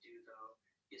want to do, though,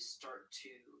 is start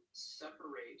to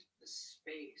separate the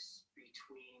space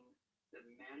between the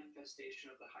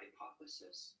manifestation of the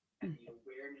hypothesis and the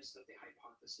awareness that the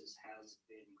hypothesis has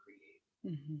been created.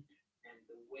 And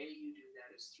the way you do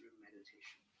that is through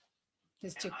meditation.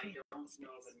 And I don't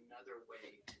know of another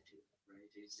way to do it, right?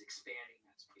 It's expanding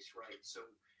that space, right? So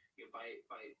by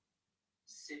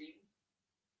sitting,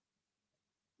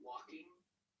 walking,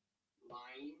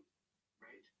 lying,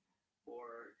 right?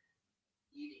 Or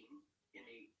eating in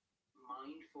a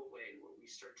mindful way where we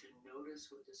start to notice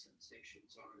what the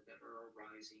sensations are that are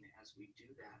arising as we do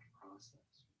that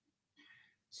process.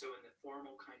 So in the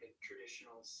formal kind of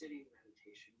traditional sitting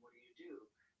meditation, what do?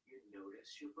 You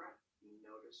notice your breath. You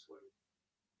notice what it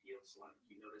feels like.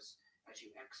 You notice as you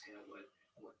exhale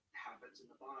what happens in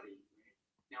the body. Right?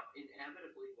 Now,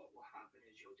 inevitably, what will happen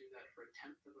is you'll do that for a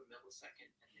tenth of a millisecond,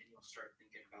 and then you'll start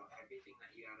thinking about everything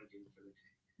that you got to do for the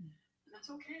day. And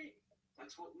that's okay.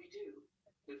 That's what we do.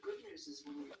 The good news is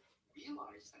when we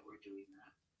realize that we're doing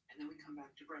that, and then we come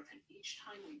back to breath. And each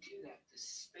time we do that, the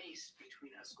space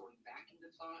between us going back into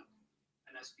thought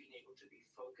and us being able to be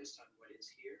focused on what is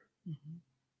here,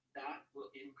 that will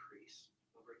increase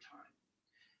over time.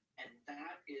 And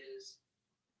that is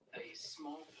a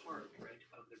small part, right,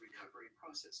 of the recovery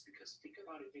process. Because think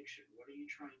about addiction. What are you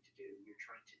trying to do? You're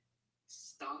trying to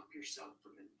stop yourself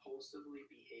from impulsively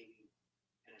behaving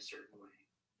in a certain way.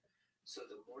 So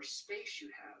the more space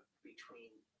you have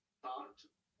between thought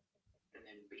and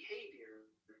then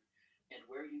behavior and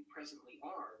where you presently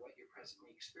are, what you're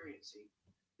presently experiencing,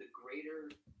 the greater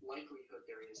likelihood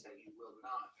there is that you will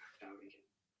not act out again.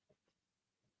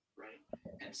 Right?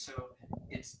 And so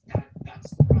that's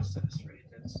the process, right?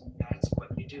 That's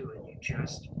what you do, and you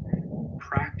just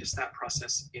practice that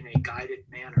process in a guided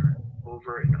manner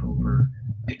over and over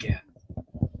again.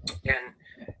 And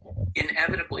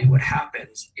inevitably what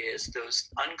happens is those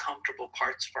uncomfortable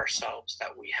parts of ourselves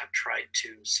that we have tried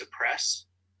to suppress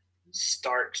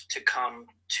start to come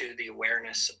to the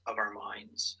awareness of our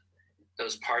minds.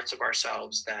 Those parts of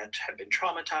ourselves that have been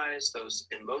traumatized, those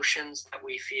emotions that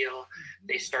we feel,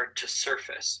 they start to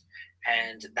surface.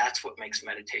 And that's what makes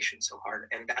meditation so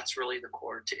hard. And that's really the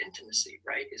core to intimacy,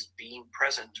 right? Is being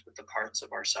present with the parts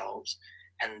of ourselves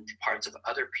and parts of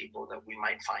other people that we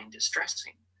might find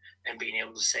distressing. And being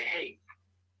able to say, hey,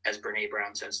 as Brene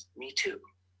Brown says, me too,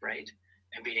 right?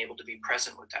 And being able to be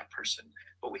present with that person.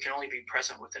 But we can only be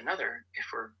present with another if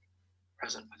we're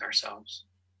present with ourselves,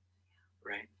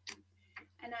 right?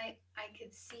 And I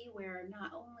could see where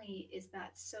not only is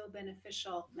that so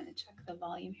beneficial. I'm going to check the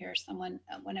volume here. Someone,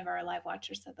 one of our live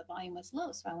watchers said the volume was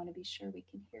low, so I want to be sure we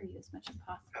can hear you as much as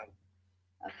possible.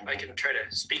 Okay. I can try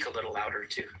to speak a little louder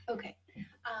too. Okay.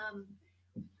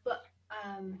 But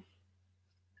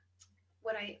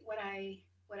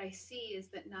what I see is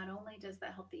that not only does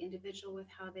that help the individual with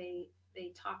how they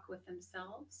talk with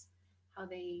themselves, how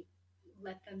they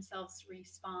let themselves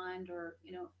respond, or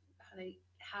how they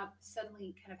have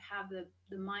suddenly kind of have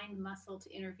the mind muscle to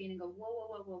intervene and go, whoa,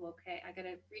 whoa, whoa, whoa, okay, I got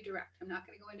to redirect. I'm not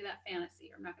going to go into that fantasy,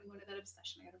 or I'm not going to go into that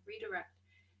obsession. I got to redirect,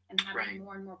 and having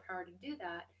more and more power to do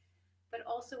that, but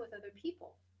also with other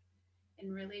people,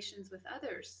 in relations with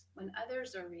others, when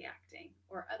others are reacting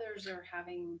or others are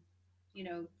having,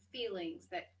 feelings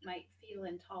that might feel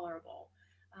intolerable,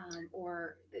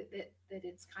 or that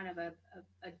it's kind of a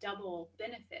double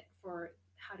benefit for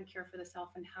how to care for the self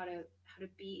and how to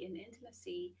be in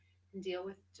intimacy and deal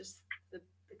with just the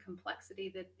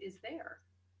complexity that is there.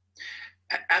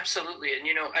 Absolutely. And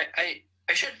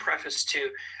I should preface too,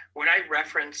 when I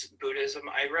reference Buddhism,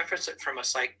 I reference it from a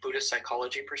Buddhist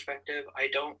psychology perspective.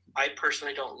 I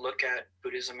personally don't look at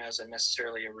Buddhism as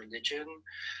necessarily a religion.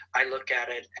 I look at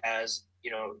it as,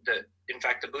 in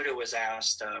fact, the Buddha was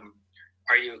asked,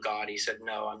 are you a god? He said,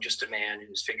 no, I'm just a man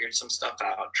who's figured some stuff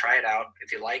out. Try it out.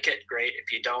 If you like it, great.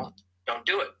 If you don't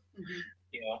do it.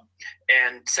 Mm-hmm.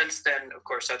 And since then, of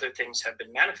course, other things have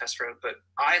been manifest from it, but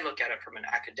I look at it from an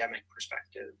academic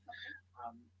perspective.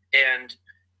 And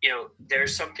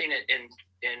there's something in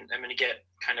I'm going to get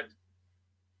kind of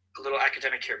a little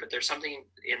academic here, but there's something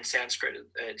in Sanskrit.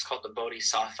 It's called the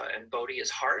bodhisattva, and bodhi is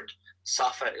heart,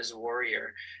 sattva is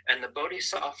warrior. And the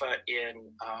bodhisattva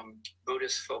in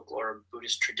Buddhist folklore,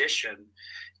 Buddhist tradition,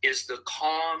 is the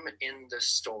calm in the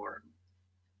storm.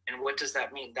 And what does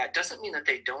that mean? That doesn't mean that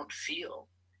they don't feel.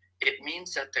 It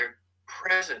means that they're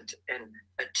present and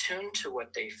attuned to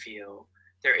what they feel.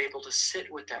 They're able to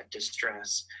sit with that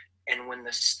distress. And when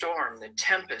the storm, the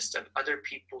tempest of other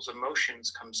people's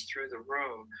emotions comes through the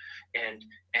room and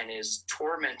is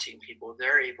tormenting people,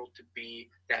 they're able to be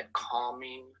that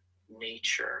calming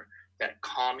nature, that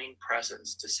calming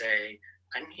presence to say,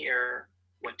 I'm here,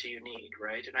 what do you need,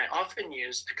 right? And I often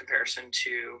use the comparison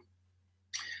to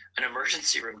an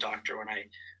emergency room doctor when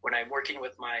I'm working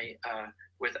with my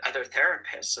with other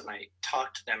therapists, and I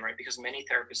talk to them, right? Because many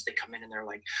therapists, they come in and they're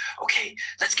like, okay,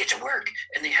 let's get to work,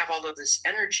 and they have all of this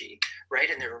energy, right?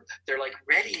 And they're like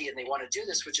ready, and they want to do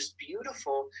this, which is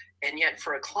beautiful. And yet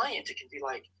for a client, it can be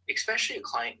like, especially a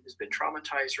client who's been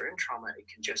traumatized or in trauma, it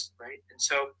can just, right? And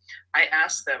so I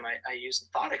asked them, I used a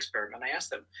thought experiment. I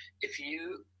asked them, if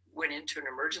you went into an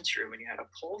emergency room and you had a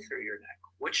pole through your neck,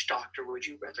 which doctor would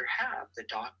you rather have? The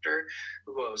doctor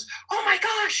who goes, oh my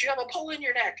gosh, you have a pole in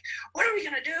your neck. What are we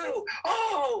going to do?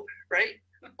 Oh, right?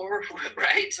 Or,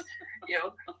 right?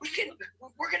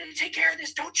 We're going to take care of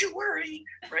this. Don't you worry,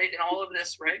 right? And all of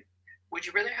this, right? Would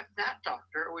you rather have that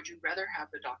doctor, or would you rather have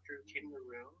the doctor who came in the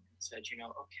room and said,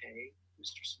 okay,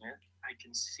 Mr. Smith, I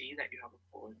can see that you have a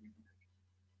pole in your neck.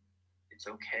 It's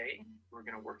okay. We're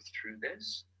going to work through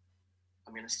this.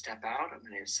 I'm going to step out. I'm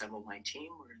going to assemble my team.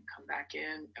 We're going to come back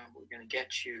in, and we're going to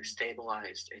get you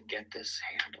stabilized and get this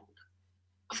handled.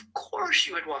 Of course,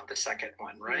 you would want the second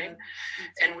one, right?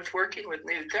 Yeah. And with working with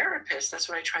new therapists, that's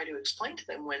what I try to explain to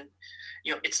them when,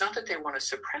 it's not that they want to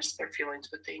suppress their feelings,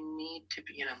 but they need to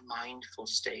be in a mindful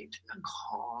state, in a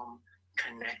calm,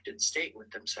 connected state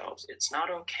with themselves. It's not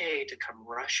okay to come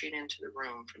rushing into the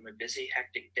room from a busy,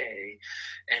 hectic day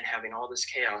and having all this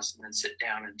chaos and then sit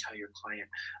down and tell your client,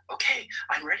 okay,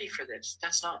 I'm ready for this.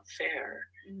 That's not fair.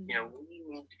 Mm-hmm. We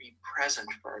need to be present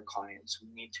for our clients. We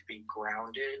need to be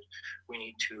grounded. We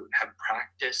need to have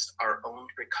practiced our own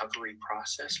recovery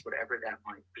process, whatever that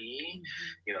might be,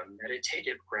 a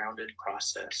meditative, grounded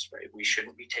process, right? We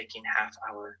shouldn't be taking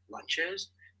half-hour lunches.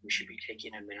 We should be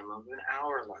taking a minimum of an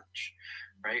hour lunch,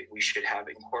 right? We should have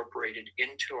incorporated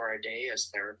into our day as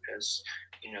therapists,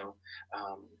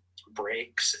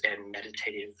 breaks and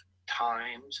meditative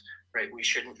times, right? We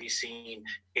shouldn't be seeing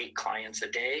 8 clients a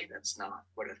day. That's not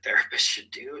what a therapist should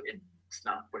do.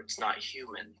 It's not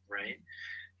human, right?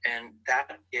 And that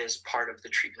is part of the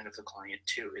treatment of the client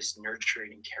too, is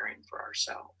nurturing and caring for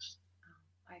ourselves.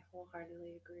 I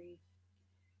wholeheartedly agree.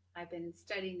 I've been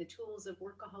studying the tools of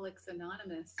Workaholics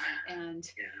Anonymous, and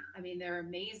I mean, they're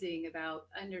amazing about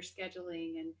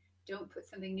underscheduling and don't put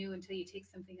something new until you take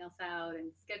something else out,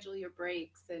 and schedule your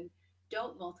breaks and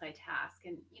don't multitask.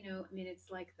 And,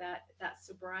 it's like that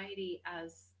sobriety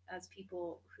as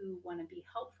people who want to be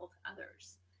helpful to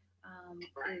others,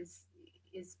 right.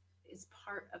 is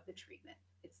part of the treatment.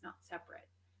 It's not separate.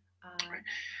 Right.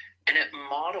 and it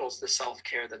models the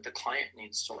self-care that the client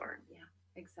needs to learn. Yeah,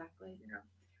 exactly. Yeah.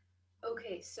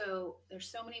 Okay, so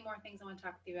there's so many more things I want to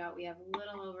talk to you about. We have a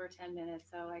little over 10 minutes,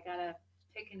 so I gotta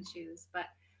pick and choose. But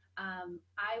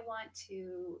I want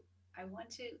to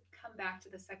come back to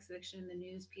the sex addiction in the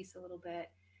news piece a little bit,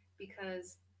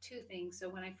 because two things. So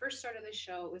when I first started the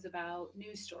show, it was about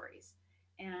news stories.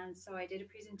 And so I did a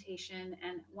presentation,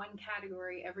 and one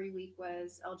category every week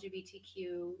was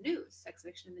LGBTQ news, sex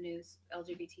addiction in the news,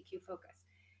 LGBTQ focus.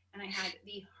 And I had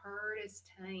the hardest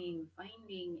time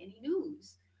finding any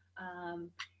news.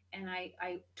 And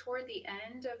I toward the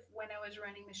end of when I was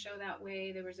running the show that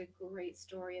way, there was a great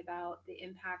story about the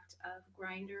impact of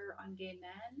Grindr on gay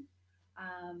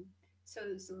men. So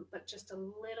it was, but just a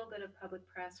little bit of public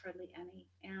press, hardly any.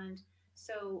 And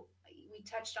so we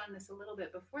touched on this a little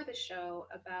bit before the show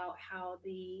about how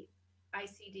the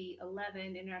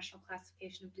ICD-11, International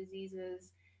Classification of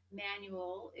Diseases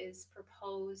manual, is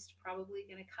proposed, probably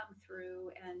going to come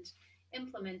through and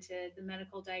implemented the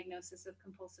medical diagnosis of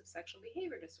compulsive sexual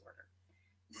behavior disorder.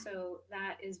 So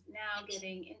that is now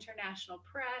getting international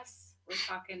press. We're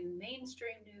talking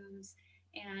mainstream news,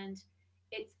 and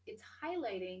it's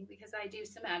highlighting, because I do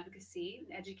some advocacy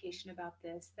and education about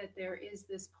this, that there is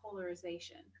this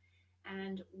polarization.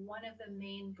 And one of the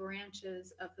main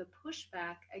branches of the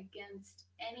pushback against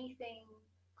anything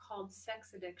called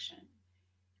sex addiction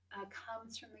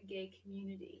comes from the gay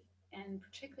community, and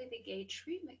particularly the gay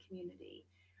treatment community.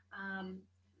 And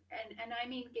I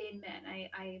mean gay men.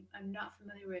 I'm not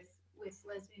familiar with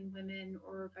lesbian women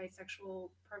or bisexual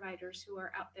providers who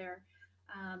are out there.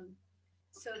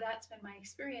 So that's been my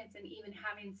experience, and even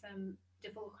having some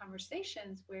difficult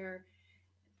conversations where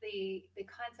the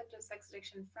concept of sex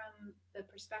addiction from the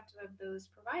perspective of those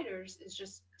providers is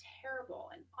just terrible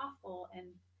and awful. And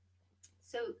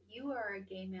so you are a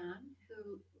gay man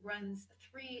who runs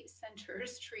 3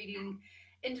 centers treating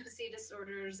intimacy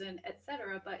disorders and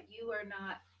etc., but you are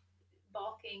not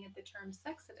balking at the term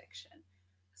sex addiction.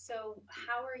 So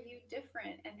how are you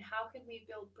different, and how can we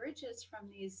build bridges from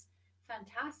these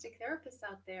fantastic therapists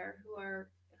out there who are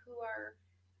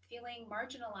feeling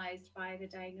marginalized by the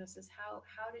diagnosis? How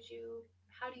do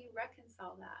you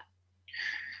reconcile that?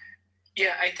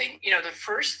 Yeah, I think, the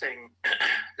first thing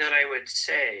that I would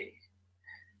say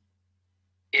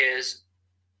is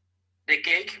the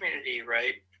gay community,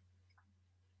 right?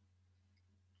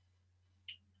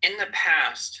 In the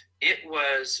past, it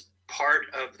was part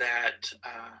of that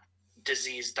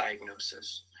disease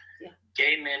diagnosis. Yeah.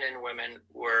 Gay men and women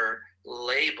were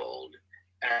labeled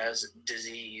as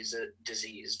diseased.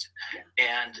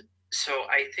 Yeah. And so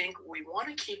I think we want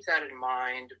to keep that in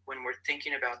mind when we're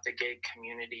thinking about the gay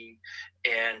community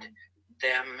and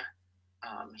them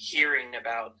hearing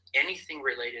about anything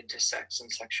related to sex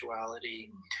and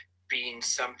sexuality being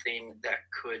something that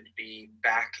could be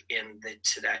back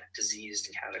to that diseased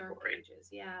category.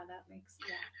 Yeah, that makes,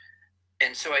 yeah.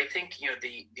 And so I think,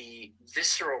 the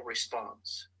visceral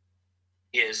response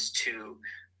is to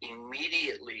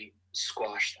immediately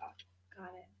squash that.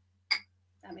 Got it.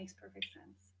 That makes perfect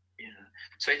sense. Yeah.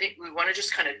 So I think we want to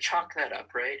just kind of chalk that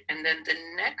up, right? And then the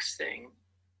next thing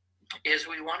is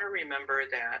we want to remember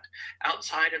that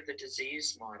outside of the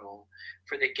disease model,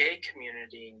 for the gay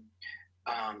community,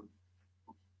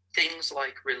 things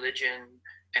like religion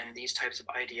and these types of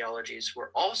ideologies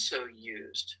were also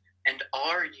used and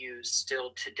are used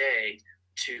still today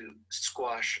to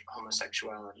squash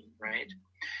homosexuality, right?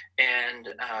 And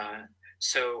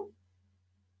so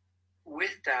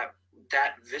with that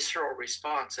visceral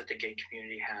response that the gay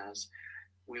community has,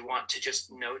 we want to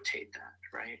just notate that,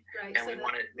 right? Right. And so we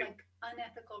want to, like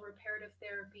unethical reparative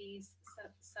therapies,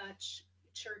 such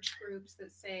church groups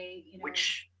that say,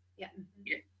 which yeah,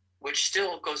 which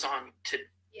still goes on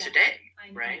today,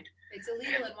 right? It's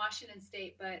illegal in Washington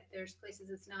State, but there's places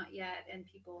it's not yet, and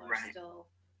people are still,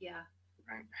 yeah.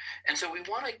 Right. And so we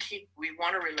want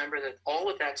to remember that all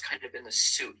of that's kind of in the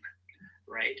soup,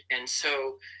 right? And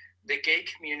so the gay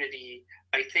community,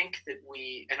 I think that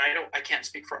I can't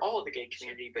speak for all of the gay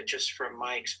community, but just from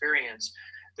my experience,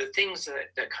 the things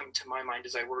that come to my mind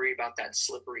is I worry about that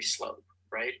slippery slope,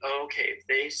 right? Okay, if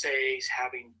they say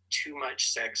having too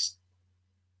much sex,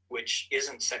 which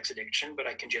isn't sex addiction, but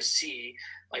I can just see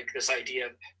like this idea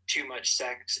of too much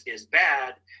sex is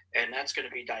bad, and that's going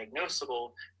to be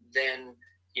diagnosable, then,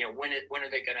 when are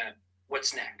they going to,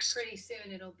 what's next? Pretty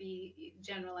soon it'll be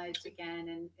generalized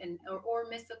again or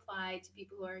misapplied to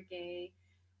people who are gay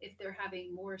if they're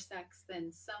having more sex than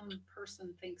some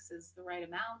person thinks is the right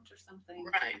amount or something.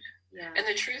 Right. Yeah. And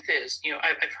the truth is,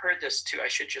 I've heard this too. I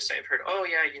should just say, I've heard, oh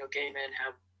yeah, gay men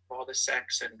have all the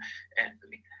sex and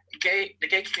the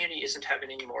gay community isn't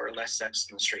having any more or less sex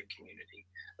than the straight community.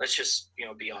 Let's just,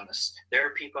 be honest. There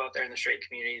are people out there in the straight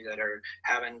community that are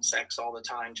having sex all the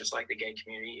time, just like the gay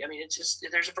community. I mean, it's just,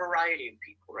 there's a variety of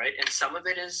people, right? And some of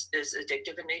it is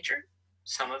addictive in nature,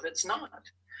 some of it's not,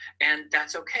 and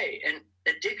that's okay. And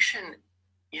addiction,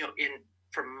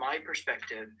 from my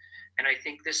perspective, and I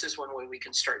think this is one way we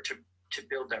can start to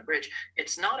build that bridge.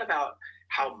 It's not about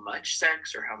how much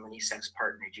sex or how many sex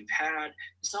partners you've had.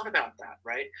 It's not about that,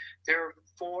 right? There are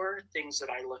 4 things that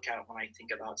I look at when I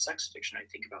think about sex addiction. I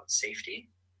think about safety,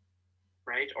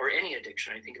 right? Or any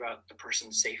addiction. I think about the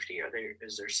person's safety.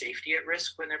 Is their safety at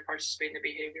risk when they're participating in the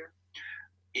behavior?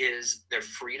 Is their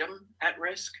freedom at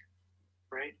risk,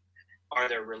 right? Are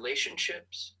their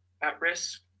relationships at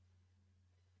risk?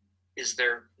 Is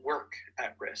their work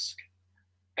at risk?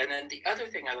 And then the other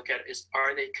thing I look at is,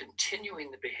 are they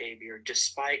continuing the behavior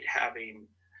despite having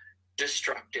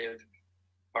destructive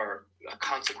or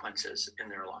consequences in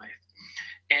their life?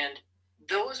 And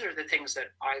those are the things that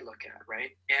I look at,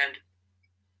 right? And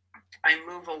I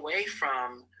move away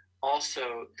from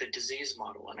also the disease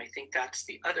model. And I think that's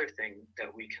the other thing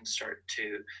that we can start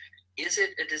to, is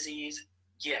it a disease?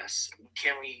 Yes.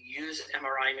 Can we use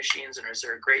MRI machines? And is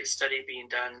there a great study being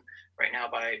done right now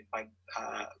by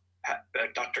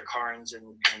Dr. Carnes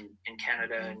in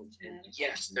Canada? And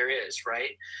yes, there is, right?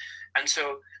 And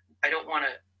so I don't want to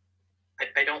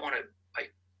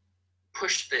like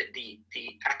push the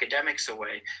academics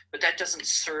away, but that doesn't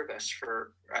serve us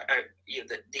for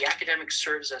the academic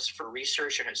serves us for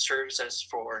research, and it serves us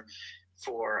for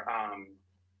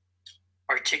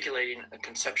articulating a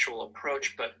conceptual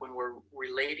approach. But when we're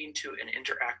relating to and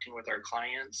interacting with our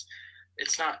clients,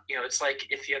 it's not, it's like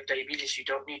if you have diabetes, you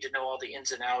don't need to know all the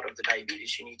ins and outs of the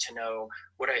diabetes. You need to know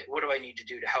what do I need to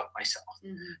do to help myself,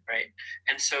 right?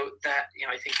 And so that,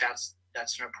 I think that's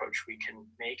an approach we can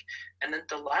make. And then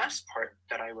the last part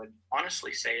that I would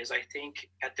honestly say is, I think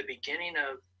at the beginning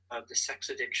of the sex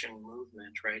addiction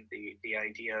movement, right, the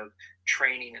idea of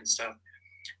training and stuff,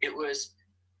 it was,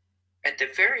 at the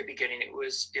very beginning, there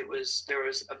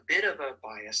was a bit of a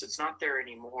bias. It's not there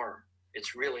anymore.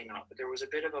 It's really not, but there was a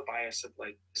bit of a bias of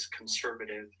like this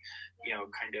conservative,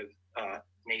 kind of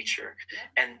nature.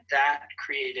 And that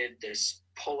created this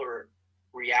polar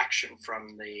reaction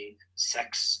from the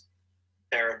sex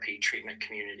therapy treatment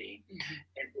community.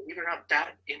 And believe it or not,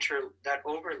 that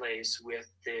overlays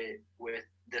with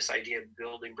this idea of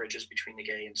building bridges between the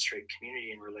gay and straight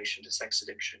community in relation to sex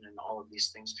addiction and all of these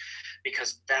things,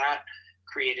 because that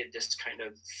created this kind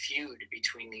of feud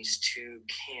between these 2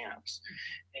 camps.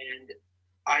 And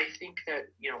I think that,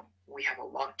 we have a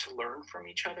lot to learn from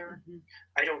each other.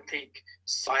 I don't think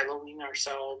siloing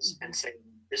ourselves and saying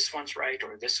this one's right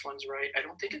or this one's right, I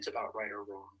don't think it's about right or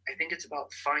wrong. I think it's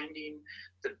about finding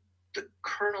the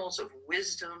kernels of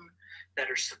wisdom that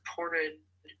are supported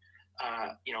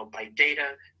by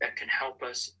data that can help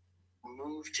us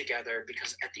move together,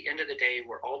 because at the end of the day,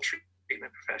 we're all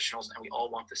treatment professionals and we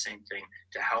all want the same thing: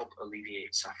 to help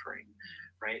alleviate suffering,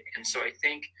 right? And so I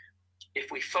think if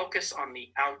we focus on the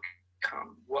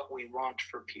outcome, what we want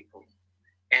for people,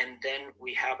 and then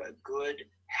we have a good,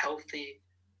 healthy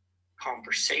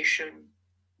conversation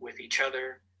with each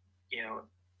other,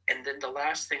 and then the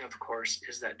last thing, of course,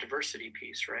 is that diversity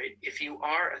piece, right? If you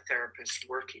are a therapist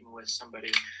working with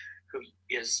somebody who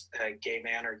is a gay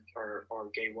man or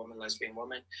gay woman, lesbian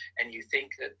woman, and you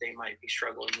think that they might be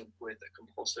struggling with a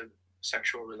compulsive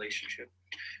sexual relationship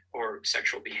or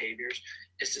sexual behaviors,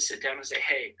 is to sit down and say,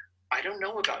 hey, I don't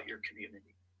know about your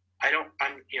community.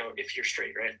 If you're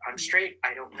straight, right? I'm straight,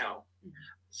 I don't know.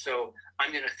 So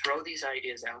I'm going to throw these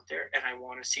ideas out there, and I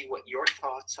want to see what your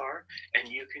thoughts are, and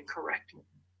you can correct me.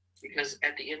 Because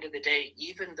at the end of the day,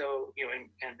 even though,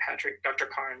 and Patrick, Dr.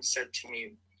 Carnes said to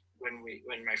me when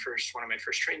one of my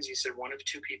first trainings, he said, one of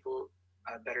 2 people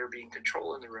better be in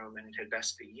control in the room, and it had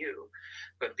best be you.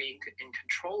 But being in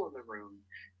control of the room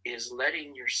is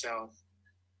letting yourself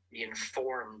be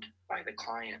informed by the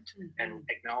client and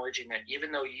acknowledging that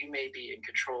even though you may be in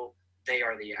control, they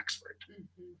are the expert,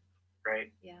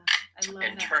 right? Yeah, I love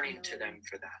and that turning to them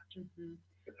for that,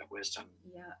 for that wisdom.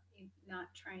 Yeah, not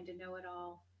trying to know it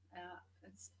all.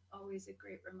 It's always a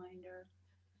great reminder.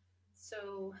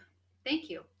 So, thank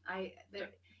you.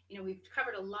 We've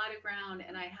covered a lot of ground,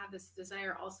 and I have this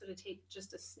desire also to take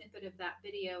just a snippet of that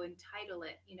video and title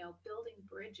it, Building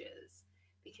Bridges,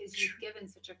 because you've given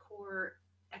such a core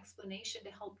explanation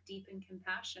to help deepen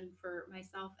compassion for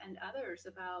myself and others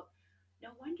about, no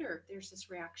wonder there's this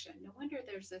reaction. No wonder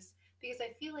there's this, because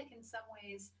I feel like in some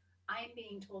ways I'm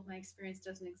being told my experience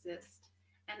doesn't exist.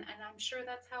 And I'm sure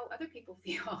that's how other people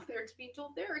feel. They're being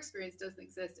told their experience doesn't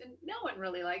exist. And no one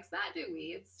really likes that, do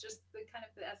we? It's just the kind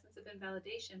of the essence of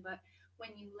invalidation. But when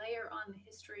you layer on the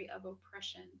history of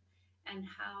oppression and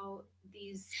how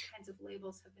these kinds of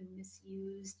labels have been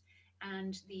misused,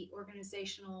 and the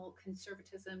organizational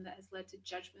conservatism that has led to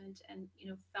judgment and,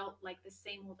 felt like the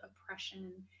same old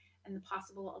oppression, and the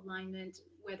possible alignment,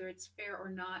 whether it's fair or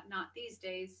not these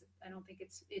days. I don't think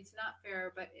it's not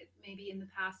fair, but it maybe in the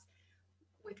past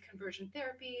with conversion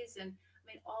therapies, and I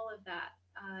mean all of that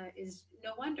is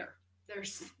no wonder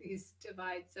there's these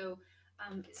divides. So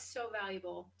it's so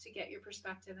valuable to get your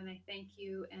perspective, and I thank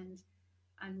you, and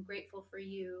I'm grateful for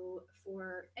you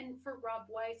and for Rob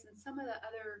Weiss and some of the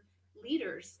other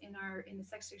leaders in the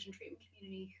sex addiction treatment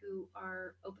community who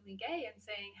are openly gay and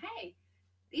saying, hey,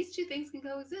 these two things can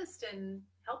coexist and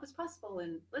help is possible,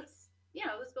 and let's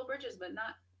build bridges, but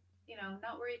not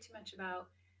worry too much about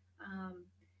um,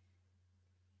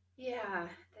 yeah,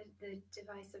 the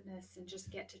divisiveness, and just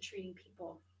get to treating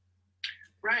people.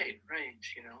 Right,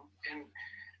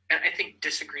 and I think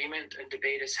disagreement and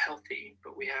debate is healthy,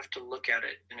 but we have to look at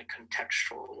it in a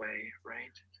contextual way,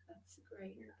 right? That's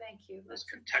great. Thank you. Those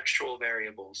contextual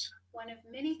variables. One of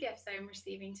many gifts I'm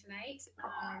receiving tonight.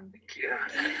 Thank you.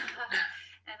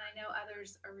 And I know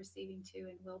others are receiving too,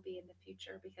 and will be in the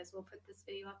future, because we'll put this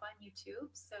video up on YouTube.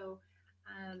 So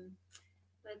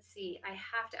let's see. I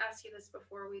have to ask you this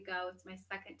before we go. It's my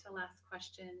second to last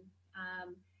question.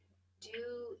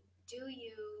 Do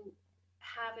you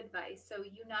have advice? So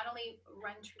you not only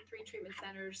run 3 treatment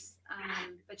centers,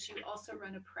 but you also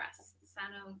run a press,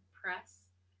 Sano Press.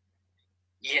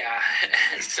 Yeah,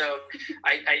 so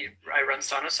I run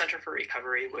Sano Center for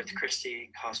Recovery with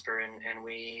Christy Cosper, and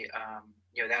we,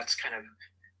 that's kind of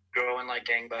growing like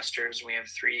gangbusters. We have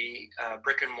 3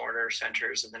 brick and mortar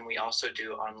centers, and then we also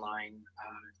do online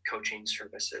coaching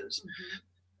services.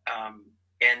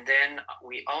 And then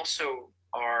we also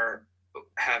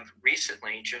have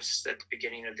recently, just at the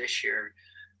beginning of this year,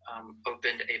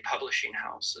 opened a publishing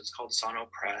house. It's called Sano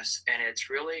Press, and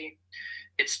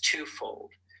it's twofold.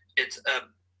 It's a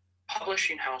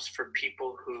publishing house for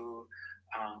people who,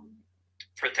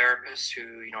 for therapists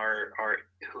who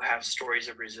who have stories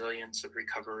of resilience, of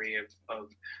recovery, of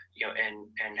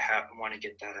and want to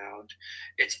get that out.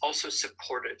 It's also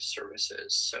supportive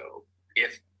services. So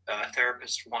if a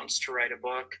therapist wants to write a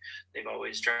book, they've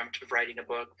always dreamt of writing a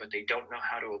book, but they don't know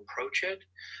how to approach it,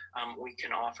 we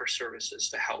can offer services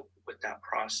to help with that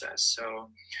process. So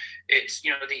it's,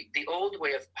 the old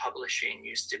way of publishing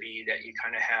used to be that you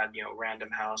kind of had,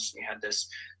 Random House, and you had this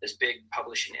big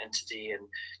publishing entity, and,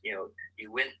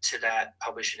 you went to that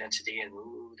publishing entity, and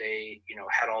they,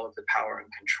 had all of the power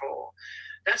and control.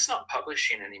 That's not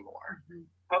publishing anymore.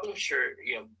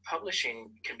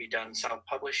 Publishing can be done,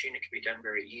 self-publishing, it can be done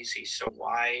very easy. So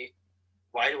why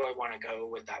do I want to go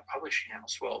with that publishing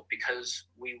house? Well, because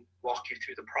we walk you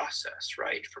through the process,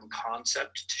 right? From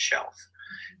concept to shelf.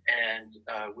 And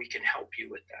we can help you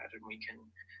with that, and we can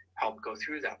help go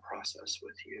through that process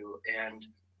with you. And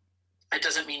it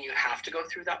doesn't mean you have to go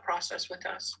through that process with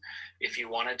us. If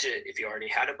you already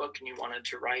had a book and you wanted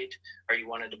to write, or you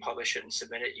wanted to publish it and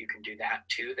submit it, you can do that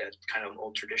too. That kind of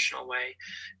old traditional way.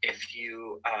 If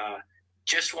you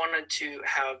just wanted to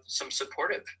have some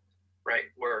supportive,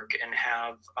 work, and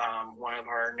have one of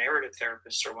our narrative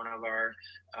therapists, or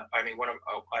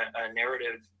a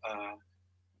narrative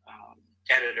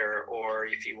editor, or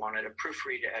if you wanted a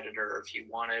proofread editor, or if you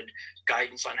wanted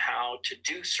guidance on how to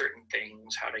do certain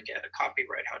things, how to get a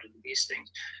copyright, how to do these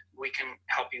things, we can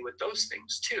help you with those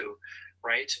things too,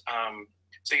 right?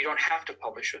 So you don't have to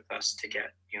publish with us to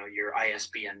get, your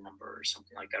ISBN number or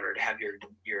something like that, or to have your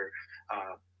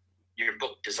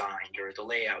book designed or the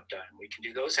layout done. We can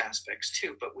do those aspects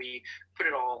too, but we put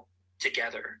it all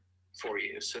together for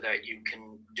you so that you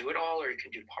can do it all, or you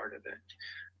can do part of it.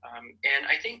 And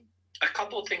I think a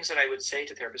couple of things that I would say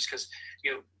to therapists, because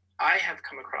I have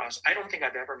come across, I don't think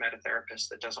I've ever met a therapist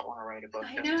that doesn't want to write a book.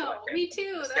 I know, me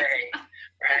too.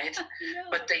 Right?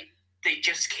 But they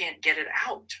just can't get it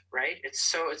out, right?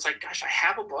 It's like, gosh, I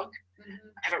have a book, I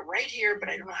have it right here, but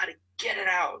I don't know how to get it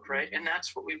out, right? And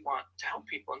that's what we want to help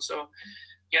people. And so,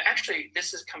 actually,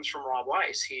 comes from Rob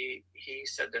Weiss. He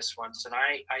said this once, and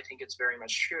I think it's very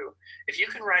much true. If you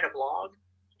can write a blog,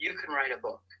 you can write a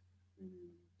book.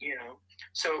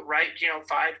 So write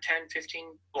 5, 10, 15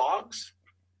 blogs,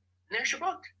 and there's your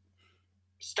book.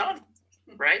 It's done,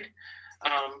 right?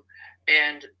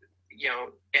 And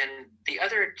the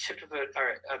other tip of it,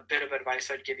 or a bit of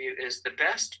advice I'd give you, is the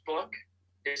best book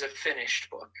is a finished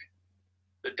book.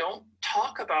 But don't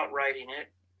talk about writing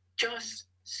it, just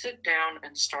sit down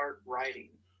and start writing.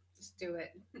 Just do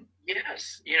it.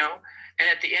 Yes, you know, and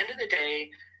at the end of the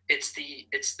day, it's the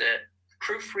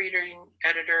proofreading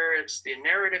editor, it's the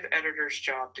narrative editor's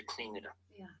job to clean it up.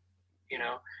 Yeah. You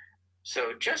know,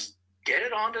 so just get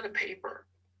it onto the paper,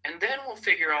 and then we'll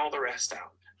figure all the rest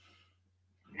out.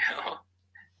 You know.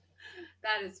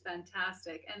 That is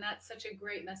fantastic. And that's such a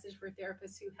great message for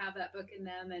therapists who have that book in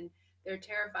them and they're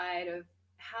terrified of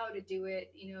how to do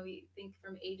it. You know, you think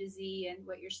from A to Z, and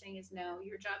what you're saying is no,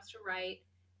 your job's to write.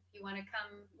 If you want to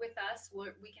come with us, we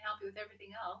can help you with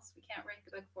everything else. We can't write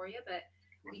the book for you, but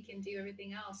we can do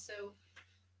everything else. So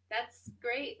that's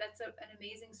great. That's an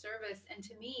amazing service. And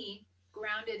to me,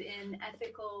 grounded in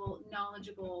ethical,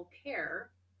 knowledgeable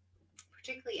care,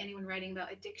 particularly anyone writing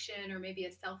about addiction or maybe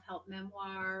a self-help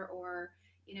memoir, or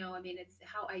I mean, it's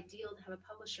how ideal to have a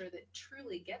publisher that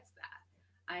truly gets that.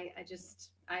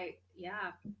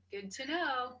 Yeah, good to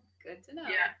know. Good to know.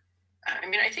 Yeah. I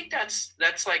mean, I think that's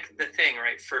like the thing,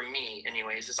 right? For me,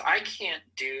 anyways, is I couldn't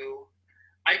do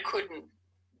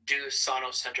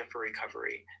Sano Center for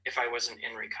Recovery if I wasn't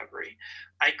in recovery.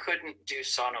 I couldn't do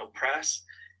Sano Press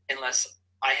unless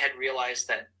I had realized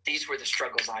that these were the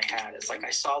struggles I had. It's like I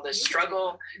saw this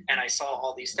struggle and I saw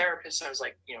all these therapists and I was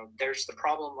like, there's the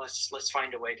problem. Let's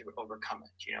find a way to overcome it,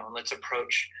 and let's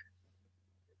approach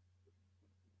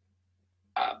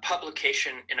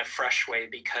publication in a fresh way,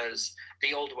 because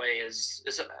the old way is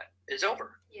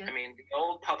over. Yeah. I mean, the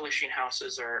old publishing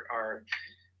houses are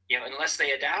unless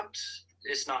they adapt,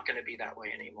 it's not going to be that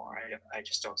way anymore. I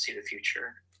just don't see the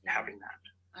future having that.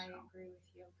 I agree with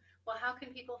you. Well, how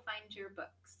can people find your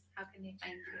books? How can they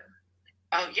find you?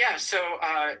 Yeah, so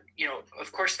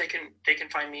of course they can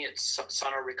find me at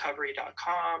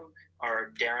sanorecovery.com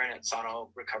or Darrin at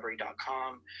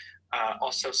sanorecovery.com.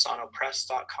 Also,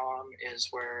 sanopress.com is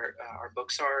where our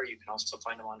books are. You can also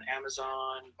find them on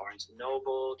Amazon, Barnes &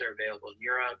 Noble. They're available in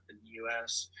Europe and the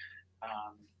US.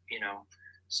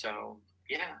 So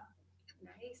yeah.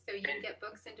 Nice. So you can get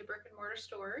books into brick and mortar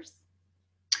stores?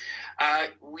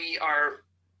 We are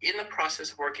in the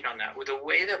process of working on that. With the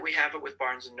way that we have it with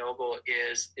Barnes & Noble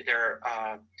is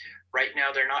right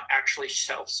now they're not actually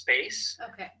shelf space.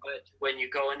 Okay. But when you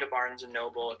go into Barnes &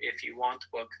 Noble, if you want the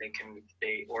book,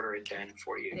 they order it then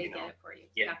for you. They get it for you.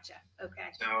 Yeah. Gotcha.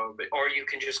 Okay. So, or you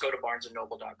can just go to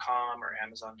barnesandnoble.com or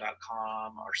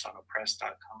amazon.com or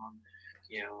sanopress.com.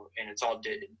 And it's all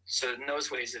so in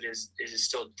those ways it is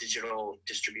still digital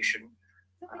distribution.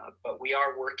 Okay. But we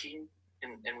are working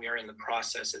and we are in the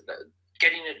process of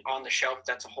getting it on the shelf.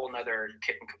 That's a whole nother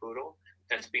kit and caboodle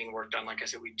that's being worked on. Like I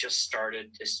said, we just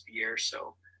started this year,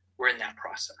 so we're in that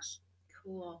process.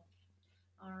 Cool.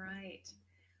 All right.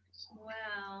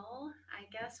 Well, I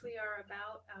guess we are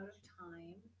about out of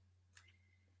time.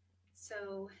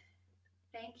 So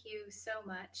thank you so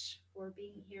much for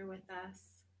being here with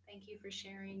us. Thank you for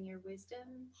sharing your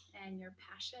wisdom and your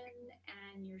passion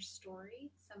and your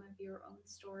story, some of your own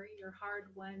story, your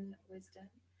hard-won wisdom.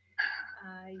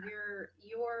 Your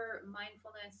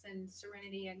mindfulness and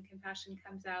serenity and compassion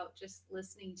comes out just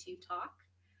listening to you talk.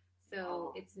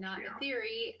 So it's not a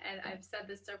theory, and I've said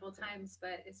this several times,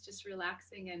 but it's just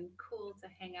relaxing and cool to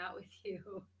hang out with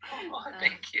you.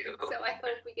 Thank you. So I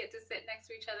hope we get to sit next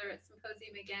to each other at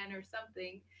symposium again or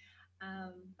something.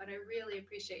 But I really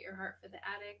appreciate your heart for the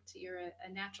addict. You're a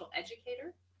natural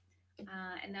educator,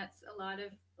 and that's a lot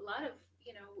of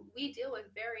we deal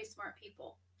with very smart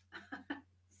people.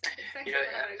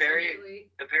 A very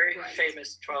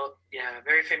famous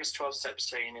 12-step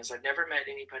saying is, I've never met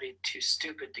anybody too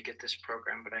stupid to get this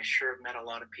program, but I sure have met a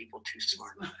lot of people too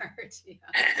smart. Yeah.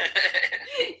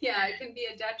 Yeah, it can be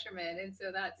a detriment, and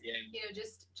so that's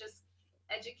just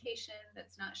education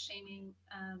that's not shaming,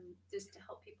 just to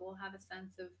help people have a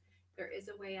sense of there is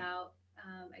a way out.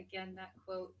 Again, that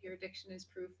quote, your addiction is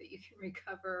proof that you can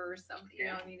recover, or something.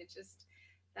 I mean,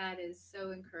 that is so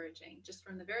encouraging just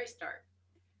from the very start.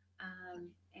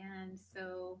 And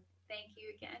so thank you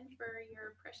again for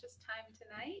your precious time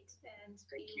tonight. And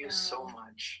thank you so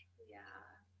much. Yeah.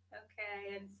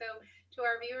 Okay. And so to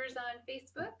our viewers on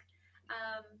Facebook,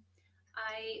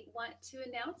 I want to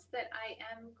announce that I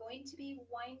am going to be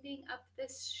winding up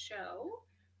this show.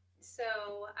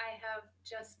 So I have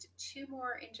just 2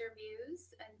 more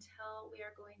interviews until we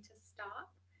are going to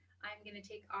stop. I'm going to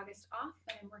take August off,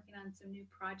 and I'm working on some new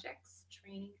projects,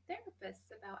 training therapists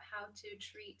about how to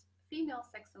treat female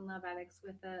sex and love addicts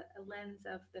with a lens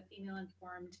of the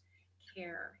female-informed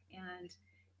care. And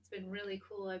it's been really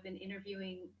cool. I've been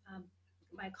interviewing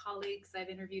my colleagues. I've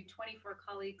interviewed 24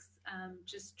 colleagues,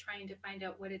 just trying to find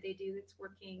out what did they do that's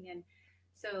working. And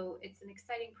so it's an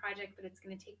exciting project, but it's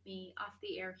going to take me off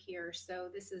the air here. So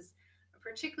this is a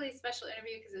particularly special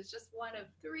interview because it's just one of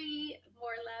 3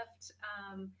 more left.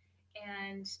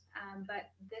 And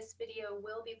but this video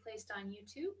will be placed on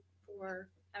YouTube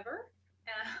forever,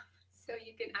 uh, so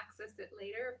you can access it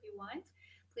later if you want.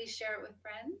 Please share it with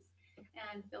friends,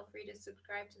 and feel free to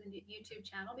subscribe to the YouTube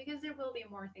channel because there will be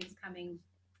more things coming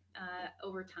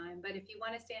over time. But if you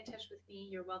want to stay in touch with me,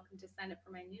 you're welcome to sign up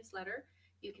for my newsletter.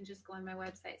 You can just go on my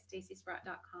website,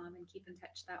 stacysprout.com, and keep in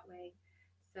touch that way.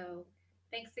 So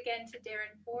thanks again to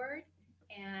Darrin Ford,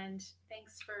 and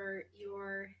thanks for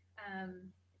your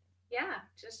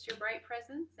just your bright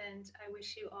presence, and I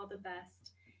wish you all the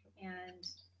best. And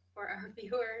for our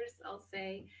viewers, I'll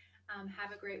say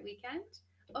have a great weekend.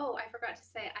 Oh, I forgot to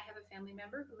say, I have a family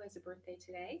member who has a birthday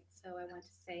today. So I want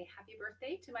to say happy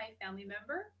birthday to my family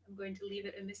member. I'm going to leave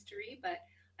it a mystery, but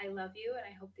I love you and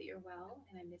I hope that you're well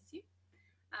and I miss you.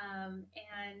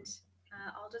 And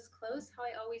I'll just close how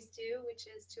I always do, which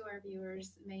is to our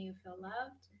viewers, may you feel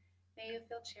loved, may you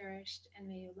feel cherished, and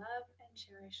may you love and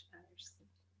cherish others.